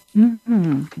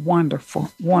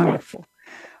 Wonderful, wonderful.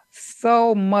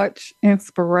 So much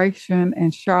inspiration.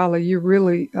 And Sharla, you're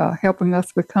really helping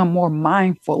us become more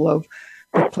mindful of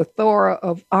the plethora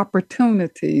of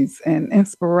opportunities and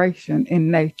inspiration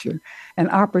in nature, an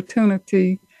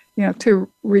opportunity, to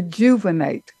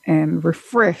rejuvenate and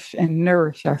refresh and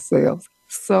nourish ourselves.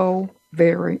 So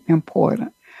very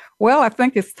important. Well, I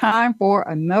think it's time for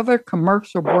another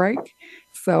commercial break.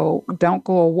 So don't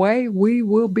go away. We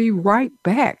will be right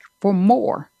back for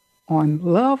more on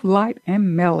Love, Light,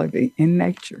 and Melody in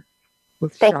Nature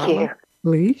with Sharla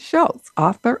Lee Shults,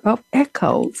 author of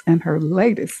Echoes, and her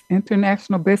latest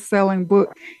international best-selling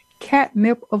book,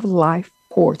 Catnip of Life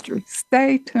Poetry.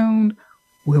 Stay tuned.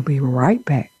 We'll be right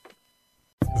back.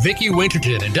 Vicki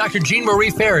Winterton and Dr. Jean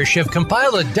Marie Farish have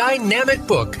compiled a dynamic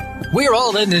book. We're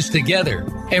all in this together.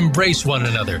 Embrace one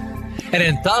another. An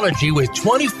anthology with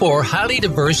 24 highly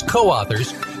diverse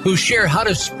co-authors who share how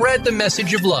to spread the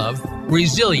message of love,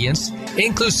 resilience,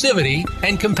 inclusivity,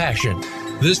 and compassion.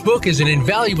 This book is an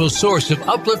invaluable source of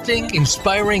uplifting,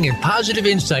 inspiring, and positive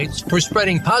insights for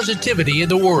spreading positivity in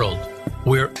the world.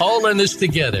 We're all in this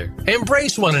together.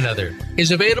 Embrace one another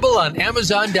is available on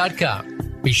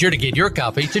Amazon.com. Be sure to get your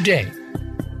copy today.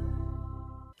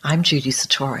 I'm Judy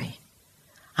Satori.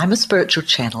 I'm a spiritual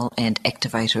channel and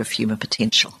activator of human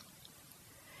potential.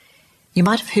 You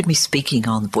might have heard me speaking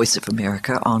on the Voice of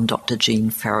America on Dr. Jean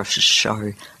Farish's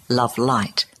show, Love,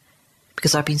 Light,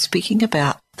 because I've been speaking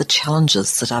about the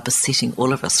challenges that are besetting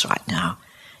all of us right now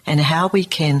and how we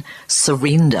can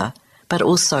surrender but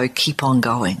also keep on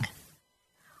going.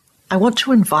 I want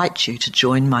to invite you to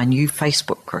join my new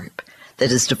Facebook group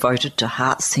that is devoted to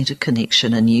heart-centered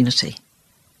connection and unity.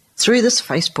 Through this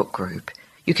Facebook group,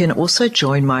 you can also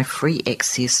join my free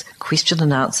access question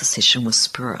and answer session with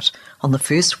Spirit on the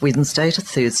first Wednesday to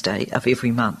Thursday of every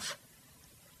month.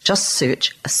 Just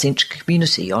search Ascension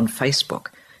Community on Facebook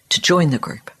to join the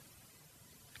group.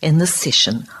 In this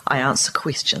session, I answer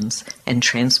questions and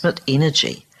transmit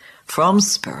energy from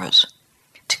Spirit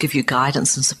to give you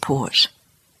guidance and support.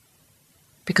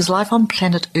 Because life on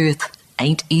planet Earth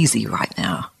ain't easy right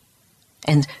now.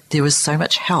 And there is so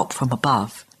much help from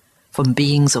above, from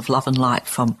beings of love and light,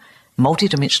 from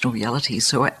multidimensional realities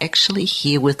who are actually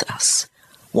here with us,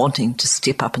 wanting to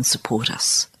step up and support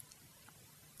us.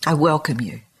 I welcome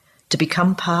you to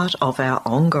become part of our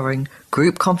ongoing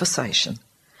group conversation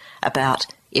about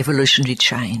evolutionary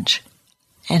change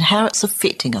and how it's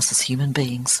affecting us as human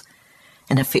beings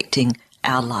and affecting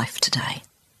our life today.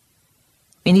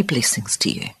 Many blessings to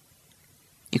you.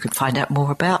 You can find out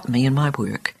more about me and my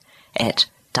work at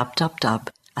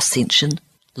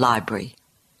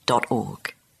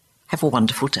www.ascensionlibrary.org. Have a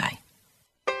wonderful day.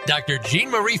 Dr.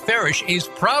 Jean Marie Farish is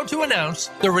proud to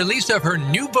announce the release of her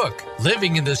new book,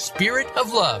 Living in the Spirit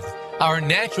of Love, Our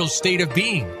Natural State of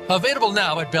Being, available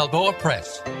now at Balboa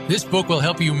Press. This book will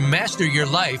help you master your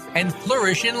life and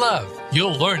flourish in love.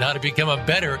 You'll learn how to become a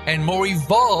better and more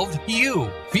evolved you.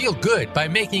 Feel good by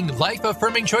making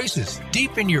life-affirming choices.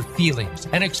 Deepen your feelings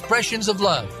and expressions of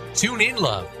love. Tune in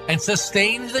love and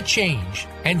sustain the change.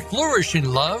 And flourish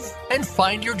in love and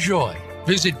find your joy.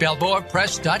 Visit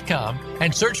BalboaPress.com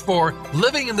and search for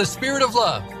Living in the Spirit of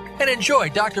Love and enjoy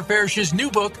Dr. Farish's new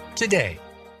book today.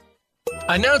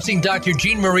 Announcing Dr.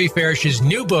 Jean Marie Farish's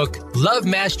new book, Love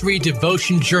Mastery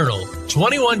Devotion Journal,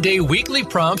 21-day weekly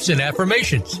prompts and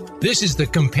affirmations. This is the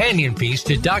companion piece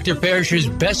to Dr. Farish's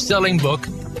best-selling book,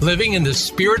 Living in the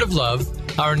Spirit of Love,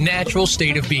 Our Natural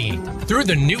State of Being. Through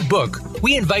the new book,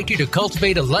 we invite you to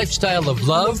cultivate a lifestyle of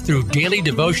love through daily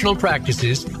devotional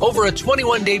practices over a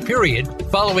 21-day period,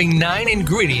 following 9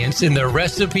 ingredients in the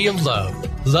recipe of love.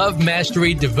 Love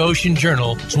Mastery Devotion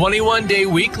Journal, 21-day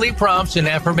weekly prompts and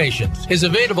affirmations is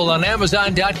available on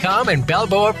Amazon.com and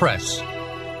Balboa Press.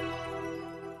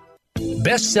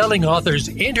 Best-selling Authors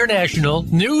International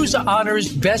news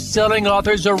honors best-selling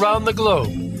authors around the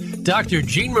globe. Dr.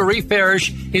 Jean Marie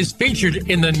Farish is featured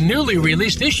in the newly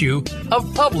released issue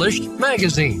of Published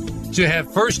magazine. To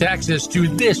have first access to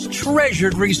this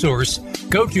treasured resource,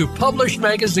 go to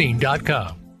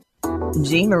publishedmagazine.com.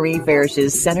 Jean Marie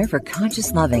Farish's Center for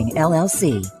Conscious Loving,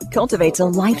 LLC, cultivates a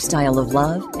lifestyle of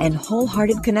love and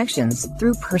wholehearted connections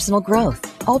through personal growth,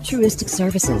 altruistic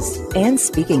services, and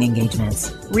speaking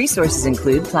engagements. Resources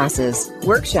include classes,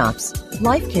 workshops,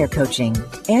 life care coaching,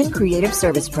 and creative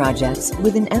service projects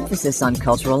with an emphasis on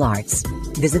cultural arts.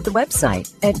 Visit the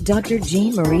website at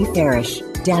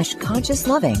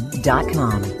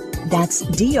drjeanmariefarish-consciousloving.com. That's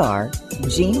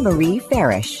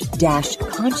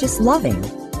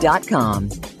drjeanmariefarish-consciousloving.com.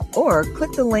 Or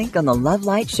click the link on the Love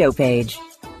Light show page.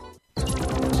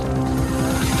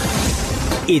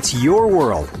 It's your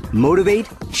world. Motivate,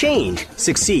 change,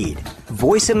 succeed.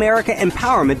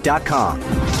 VoiceAmericaEmpowerment.com.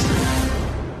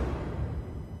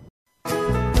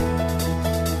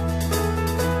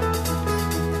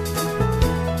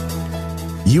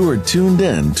 You are tuned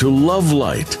in to Love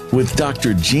Light with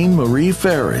Dr. Jean Marie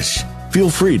Farish. Feel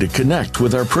free to connect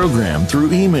with our program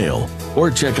through email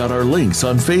or check out our links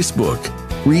on Facebook.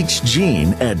 Reach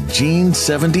Jean at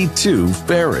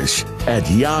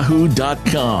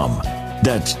Jean72Farish@yahoo.com.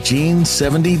 That's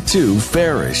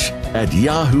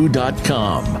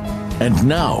Jean72Farish@yahoo.com. And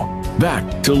now,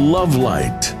 back to Love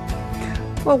Light.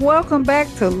 Well, welcome back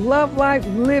to Love Light,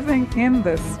 Living in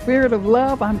the Spirit of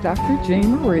Love. I'm Dr.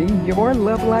 Jean Marie, your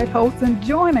Love Light host, and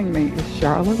joining me is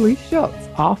Sharla Lee Shults,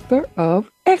 author of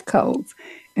Echoes,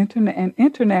 an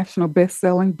international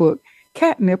best-selling book,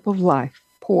 Catnip of Life,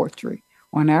 Poetry.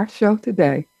 On our show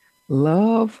today,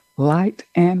 Love, Light,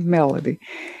 and Melody.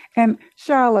 And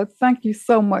Sharla, thank you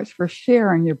so much for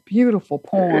sharing your beautiful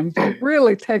poems that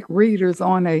really take readers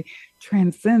on a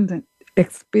transcendent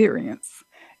experience,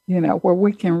 where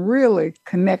we can really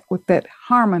connect with that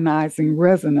harmonizing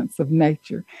resonance of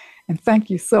nature. And thank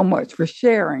you so much for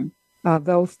sharing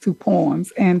those two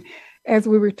poems. And as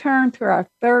we return to our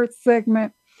third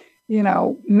segment,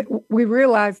 we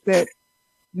realize that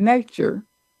nature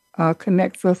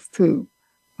connects us to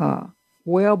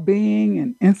well-being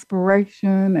and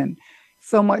inspiration and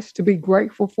so much to be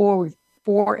grateful for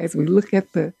as we look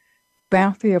at the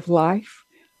bounty of life.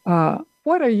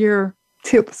 What are your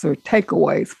tips or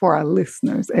takeaways for our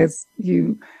listeners as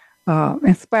you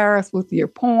inspire us with your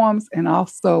poems and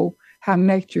also how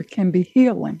nature can be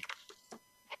healing?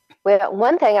 Well,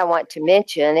 one thing I want to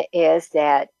mention is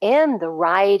that in the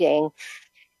writing,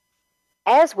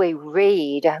 as we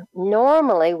read,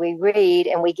 normally we read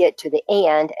and we get to the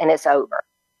end and it's over.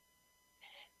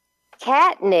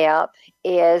 Catnip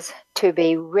is to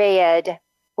be read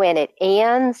when it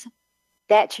ends.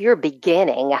 That's your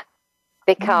beginning,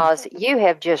 because you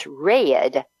have just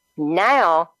read.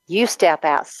 Now you step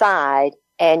outside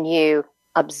and you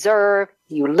observe,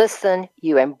 you listen,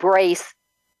 you embrace,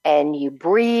 and you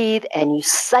breathe and you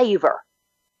savor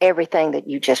everything that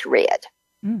you just read.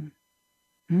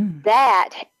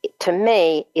 That, to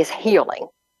me, is healing,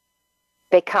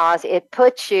 because it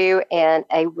puts you in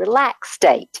a relaxed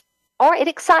state, or it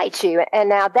excites you. And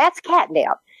now that's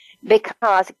catnip,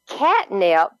 because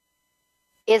catnip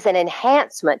is an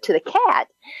enhancement to the cat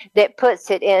that puts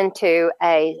it into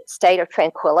a state of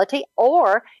tranquility,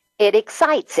 or it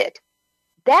excites it.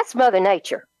 That's Mother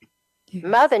Nature. Yes.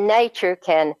 Mother Nature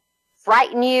can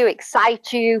frighten you,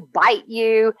 excite you, bite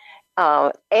you,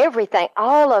 everything.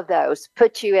 All of those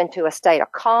put you into a state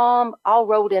of calm, all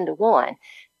rolled into one.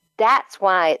 That's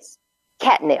why it's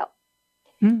catnip.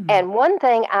 And one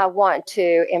thing I want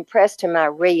to impress to my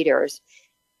readers,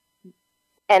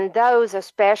 and those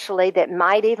especially that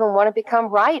might even want to become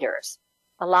writers,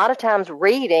 a lot of times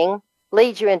reading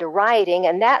lead you into writing.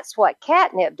 And that's what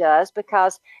catnip does,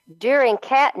 because during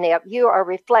catnip, you are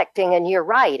reflecting and you're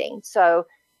writing. So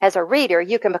as a reader,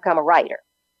 you can become a writer.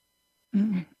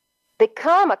 Mm-hmm.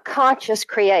 Become a conscious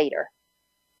creator.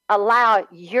 Allow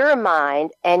your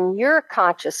mind and your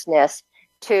consciousness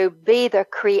to be the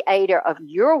creator of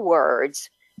your words,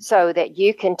 so that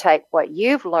you can take what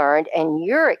you've learned and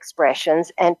your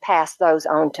expressions and pass those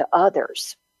on to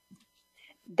others.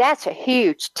 That's a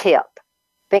huge tip,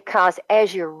 because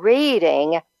as you're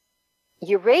reading,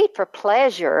 you read for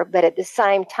pleasure, but at the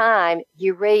same time,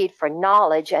 you read for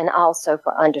knowledge and also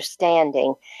for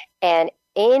understanding. And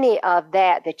any of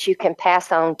that you can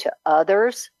pass on to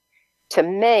others, to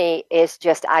me, is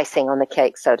just icing on the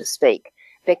cake, so to speak,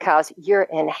 because you're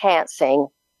enhancing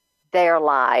their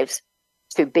lives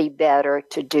to be better,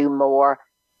 to do more,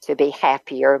 to be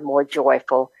happier, more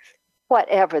joyful,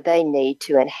 whatever they need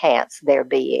to enhance their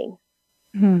being.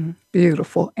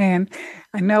 Beautiful. And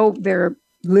I know there are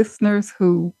listeners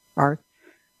who are,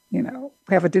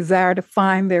 have a desire to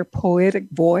find their poetic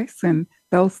voice, and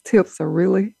those tips are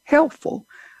really helpful.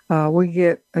 We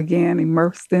get, again,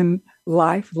 immersed in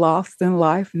life, lost in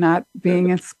life, not being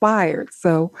inspired.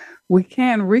 So we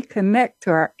can reconnect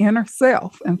to our inner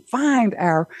self and find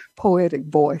our poetic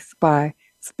voice by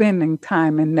spending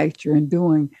time in nature and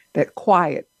doing that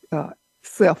quiet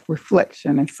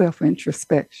self-reflection and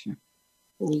self-introspection.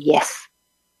 Yes.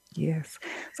 Yes.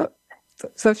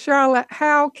 So Sharla,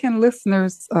 how can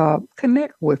listeners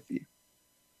connect with you?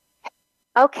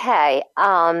 Okay.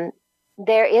 I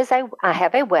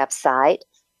have a website,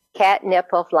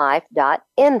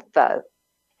 catnipoflife.info.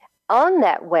 On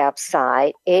that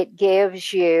website, it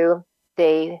gives you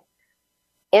the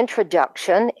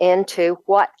introduction into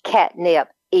what catnip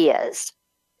is.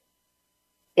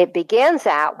 It begins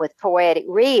out with poetic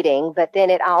reading, but then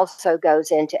it also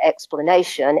goes into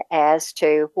explanation as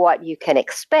to what you can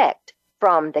expect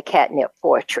from the catnip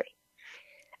poetry.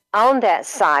 On that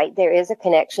site, there is a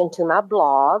connection to my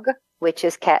blog, which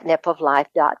is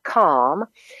catnipoflife.com,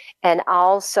 and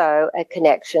also a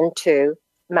connection to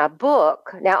my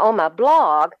book. Now, on my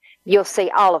blog, you'll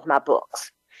see all of my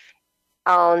books.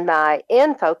 On my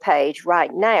info page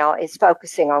right now is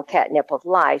focusing on Catnip of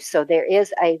Life, so there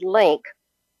is a link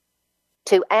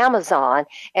to Amazon,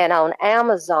 and on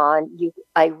Amazon,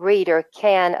 a reader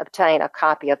can obtain a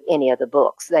copy of any of the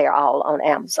books. They are all on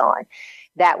Amazon.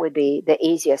 That would be the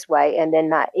easiest way. And then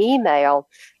my email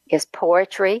is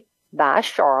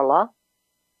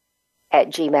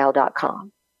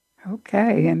poetrybySharla@gmail.com.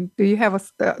 Okay. And do you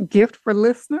have a gift for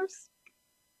listeners?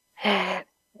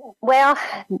 Well,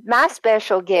 my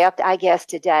special gift, I guess,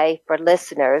 today for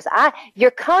listeners,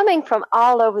 you're coming from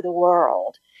all over the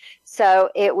world. So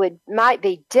it might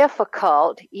be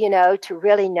difficult, to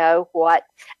really know what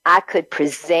I could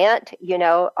present,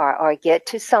 or get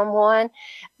to someone.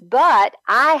 But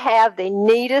I have the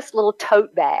neatest little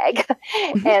tote bag.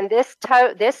 And this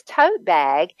tote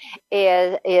bag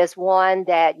is one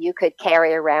that you could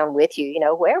carry around with you,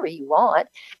 wherever you want.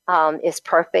 It's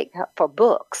perfect for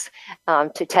books,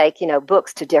 to take,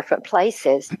 books to different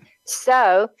places.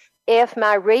 So if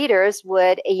my readers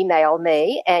would email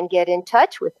me and get in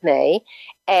touch with me,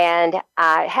 and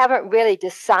I haven't really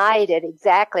decided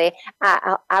exactly,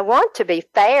 I want to be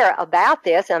fair about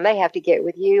this. I may have to get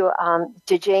with you,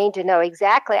 Jean, to know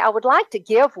exactly. I would like to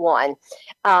give one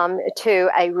to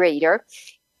a reader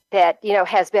that,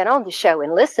 has been on the show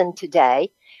and listened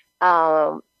today.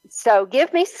 So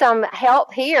give me some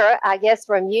help here. I guess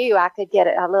from you, I could get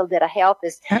a little bit of help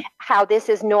as how this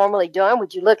is normally done.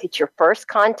 Would you look at your first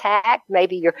contact,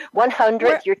 maybe your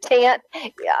 100th, your 10th?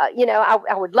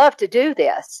 I would love to do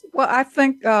this. Well, I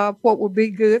think what would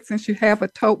be good, since you have a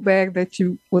tote bag that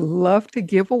you would love to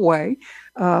give away,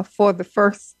 for the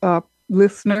first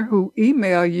listener who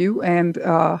email you and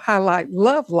highlight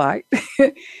Love Light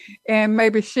and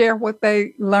maybe share what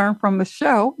they learned from the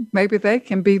show, maybe they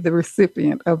can be the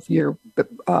recipient of your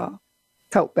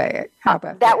tote bag. How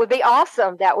about that? That would be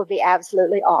awesome. That would be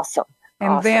absolutely awesome.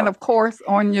 And then, of course,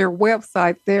 on your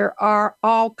website, there are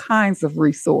all kinds of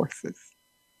resources.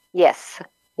 Yes.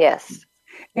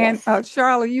 And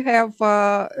Sharla, you have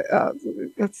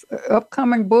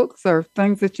upcoming books or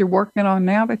things that you're working on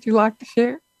now that you like to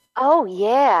share? Oh,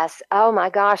 yes. Oh, my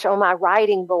gosh. On my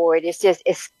writing board,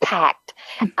 it's packed.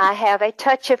 I have A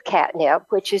Touch of Catnip,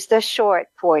 which is the short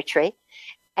poetry,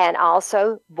 and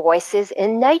also Voices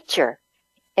in Nature.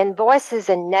 In Voices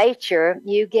in Nature,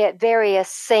 you get various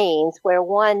scenes where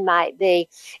one might be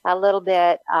a little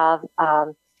bit of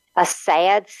a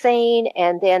sad scene,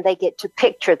 and then they get to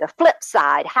picture the flip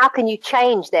side. How can you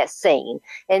change that scene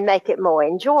and make it more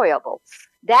enjoyable?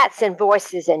 that's in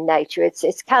Voices in Nature.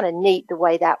 It's kind of neat the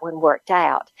way that one worked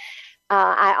out.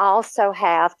 I also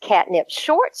have Catnip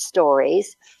short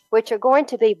stories, which are going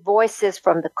to be voices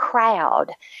from the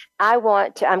crowd. I'm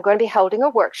going to be holding a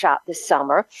workshop this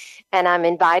summer, and I'm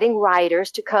inviting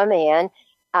writers to come in.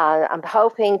 I'm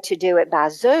hoping to do it by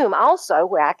Zoom also,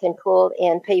 where I can pull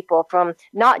in people from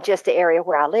not just the area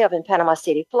where I live in Panama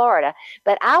City, Florida,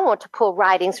 but I want to pull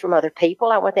writings from other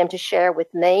people. I want them to share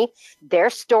with me their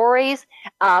stories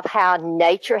of how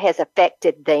nature has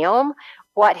affected them.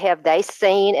 What have they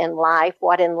seen in life?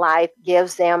 What in life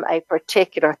gives them a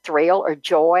particular thrill or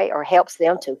joy or helps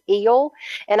them to heal?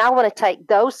 And I want to take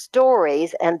those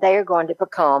stories and they're going to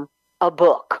become a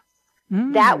book.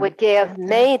 That would give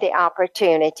me the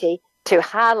opportunity to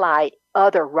highlight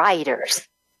other writers,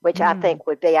 which I think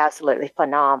would be absolutely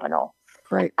phenomenal.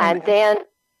 Great. And then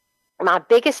my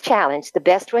biggest challenge, the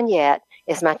best one yet,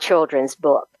 is my children's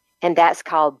book. And that's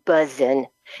called Buzzin'.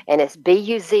 And it's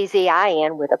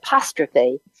Buzzin with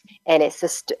apostrophe. And it's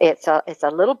a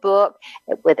little book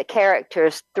with the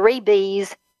characters, 3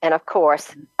 bees, and of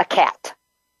course, a cat.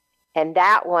 And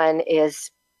that one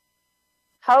is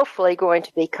hopefully going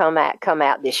to be come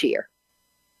out this year.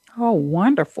 Oh,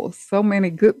 wonderful. So many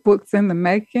good books in the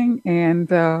making. And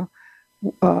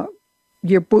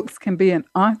your books can be an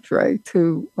entree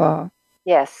to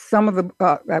yes, some of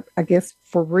the, I guess,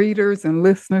 for readers and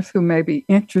listeners who may be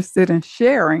interested in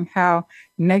sharing how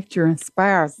nature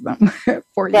inspires them.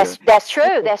 That's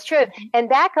true. That's true. And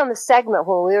back on the segment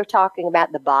when we were talking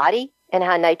about the body and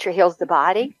how nature heals the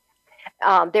body,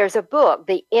 there's a book,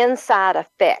 The Inside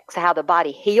Effects, How the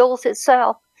Body Heals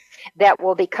Itself, that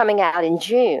will be coming out in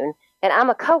June. And I'm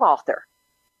a co-author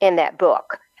in that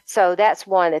book. So that's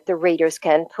one that the readers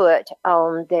can put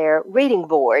on their reading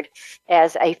board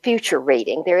as a future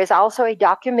reading. There is also a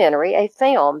documentary, a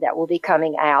film that will be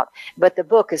coming out, but the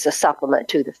book is a supplement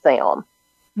to the film.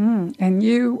 And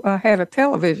you had a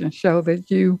television show that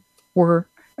you were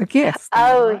a guest.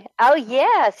 Oh,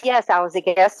 yes. I was a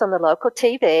guest on the local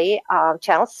TV,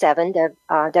 Channel 7,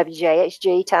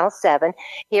 WJHG Channel 7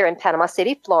 here in Panama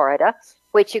City, Florida,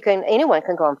 which anyone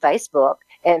can go on Facebook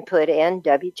and put in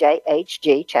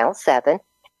WJHG Channel 7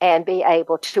 and be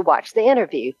able to watch the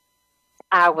interview.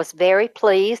 I was very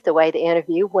pleased the way the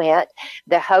interview went.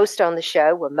 The host on the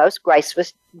show were most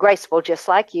graceful, just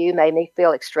like you, made me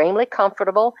feel extremely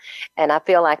comfortable, and I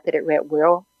feel like that it went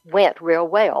real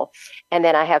well. And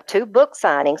then I have 2 book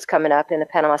signings coming up in the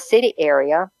Panama City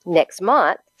area next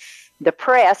month. The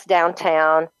Press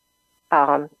downtown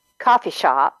coffee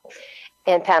shop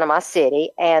in Panama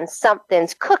City, and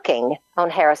Something's Cooking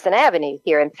on Harrison Avenue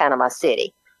here in Panama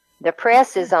City. The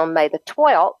Press is on May the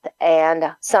 12th,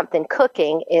 and Something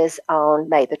Cooking is on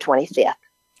May the 25th.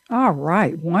 All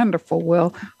right. Wonderful.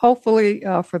 Well, hopefully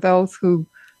for those who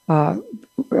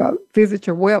visit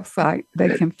your website, they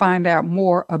can find out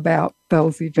more about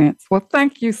those events. Well,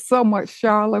 thank you so much,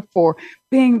 Sharla, for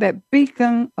being that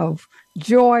beacon of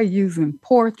joy, using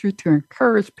poetry to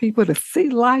encourage people to see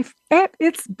life at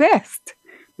its best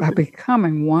by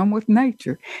becoming one with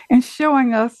nature and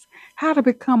showing us how to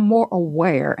become more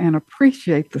aware and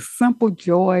appreciate the simple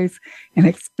joys and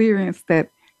experience that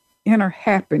inner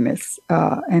happiness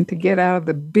and to get out of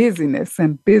the busyness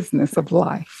and business of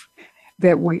life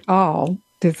that we all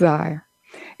desire.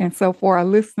 And so for our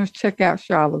listeners, check out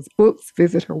Sharla's books,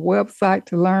 visit her website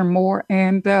to learn more,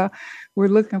 and we're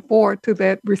looking forward to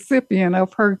that recipient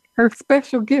of her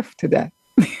special gift today.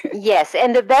 Yes,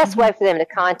 and the best way for them to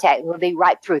contact will be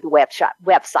right through the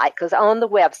website, because on the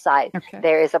website,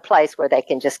 there is a place where they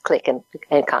can just click and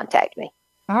contact me.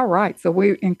 All right, so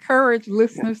we encourage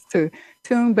listeners to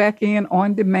tune back in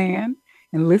on demand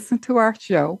and listen to our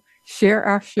show, share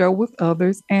our show with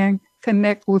others, and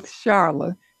connect with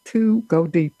Sharla to go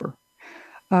deeper.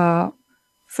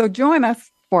 So join us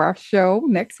for our show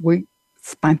next week,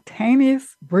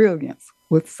 Spontaneous Brilliance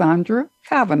with Sandra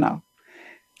Cavanaugh.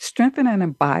 Strengthen and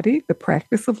embody the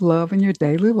practice of love in your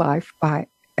daily life by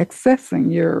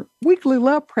accessing your weekly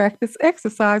love practice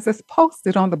exercise as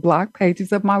posted on the blog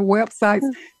pages of my websites,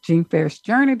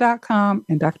 JeanFerrisJourney.com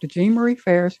and Dr. Jean Marie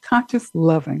Farish,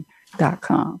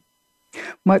 ConsciousLoving.com.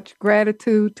 Much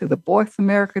gratitude to the Voice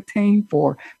America team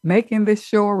for making this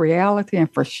show a reality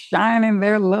and for shining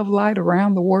their love light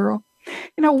around the world.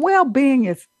 You know, well-being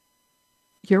is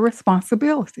your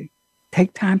responsibility.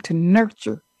 Take time to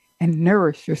nurture and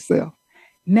nourish yourself.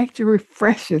 Nature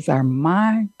refreshes our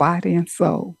mind, body, and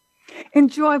soul.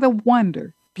 Enjoy the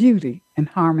wonder, beauty, and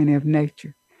harmony of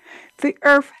nature. The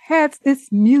earth has its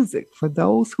music for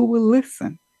those who will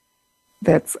listen.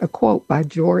 That's a quote by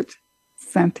George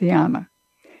Santayana.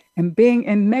 And being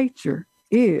in nature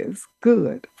is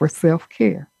good for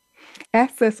self-care.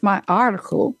 Access my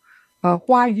article,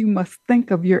 Why You Must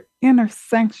Think of Your Inner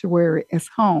Sanctuary as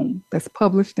Home, that's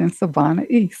published in Savannah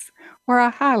East, where I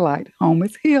highlight home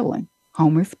is healing,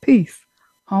 home is peace,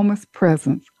 home is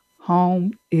presence,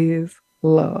 home is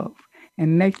love,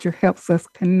 and nature helps us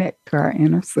connect to our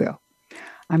inner self.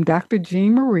 I'm Dr.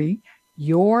 Jean Marie,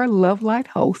 your Love Light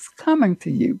host, coming to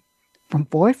you from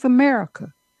Voice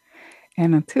America.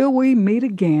 And until we meet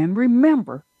again,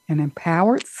 remember, an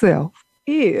empowered self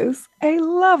is a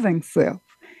loving self.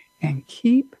 And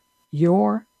keep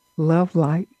your love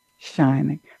light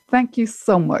shining. Thank you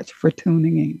so much for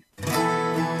tuning in.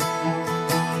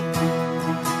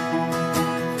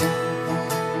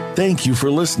 Thank you for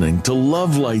listening to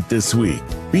Love Light this week.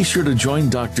 Be sure to join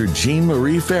Dr. Jean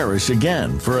Marie Farish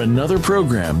again for another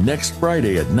program next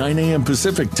Friday at 9 a.m.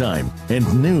 Pacific Time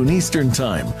and noon Eastern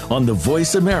Time on the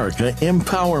Voice America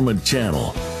Empowerment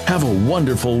Channel. Have a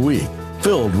wonderful week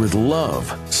filled with love,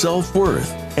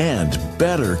 self-worth, and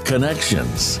better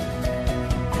connections.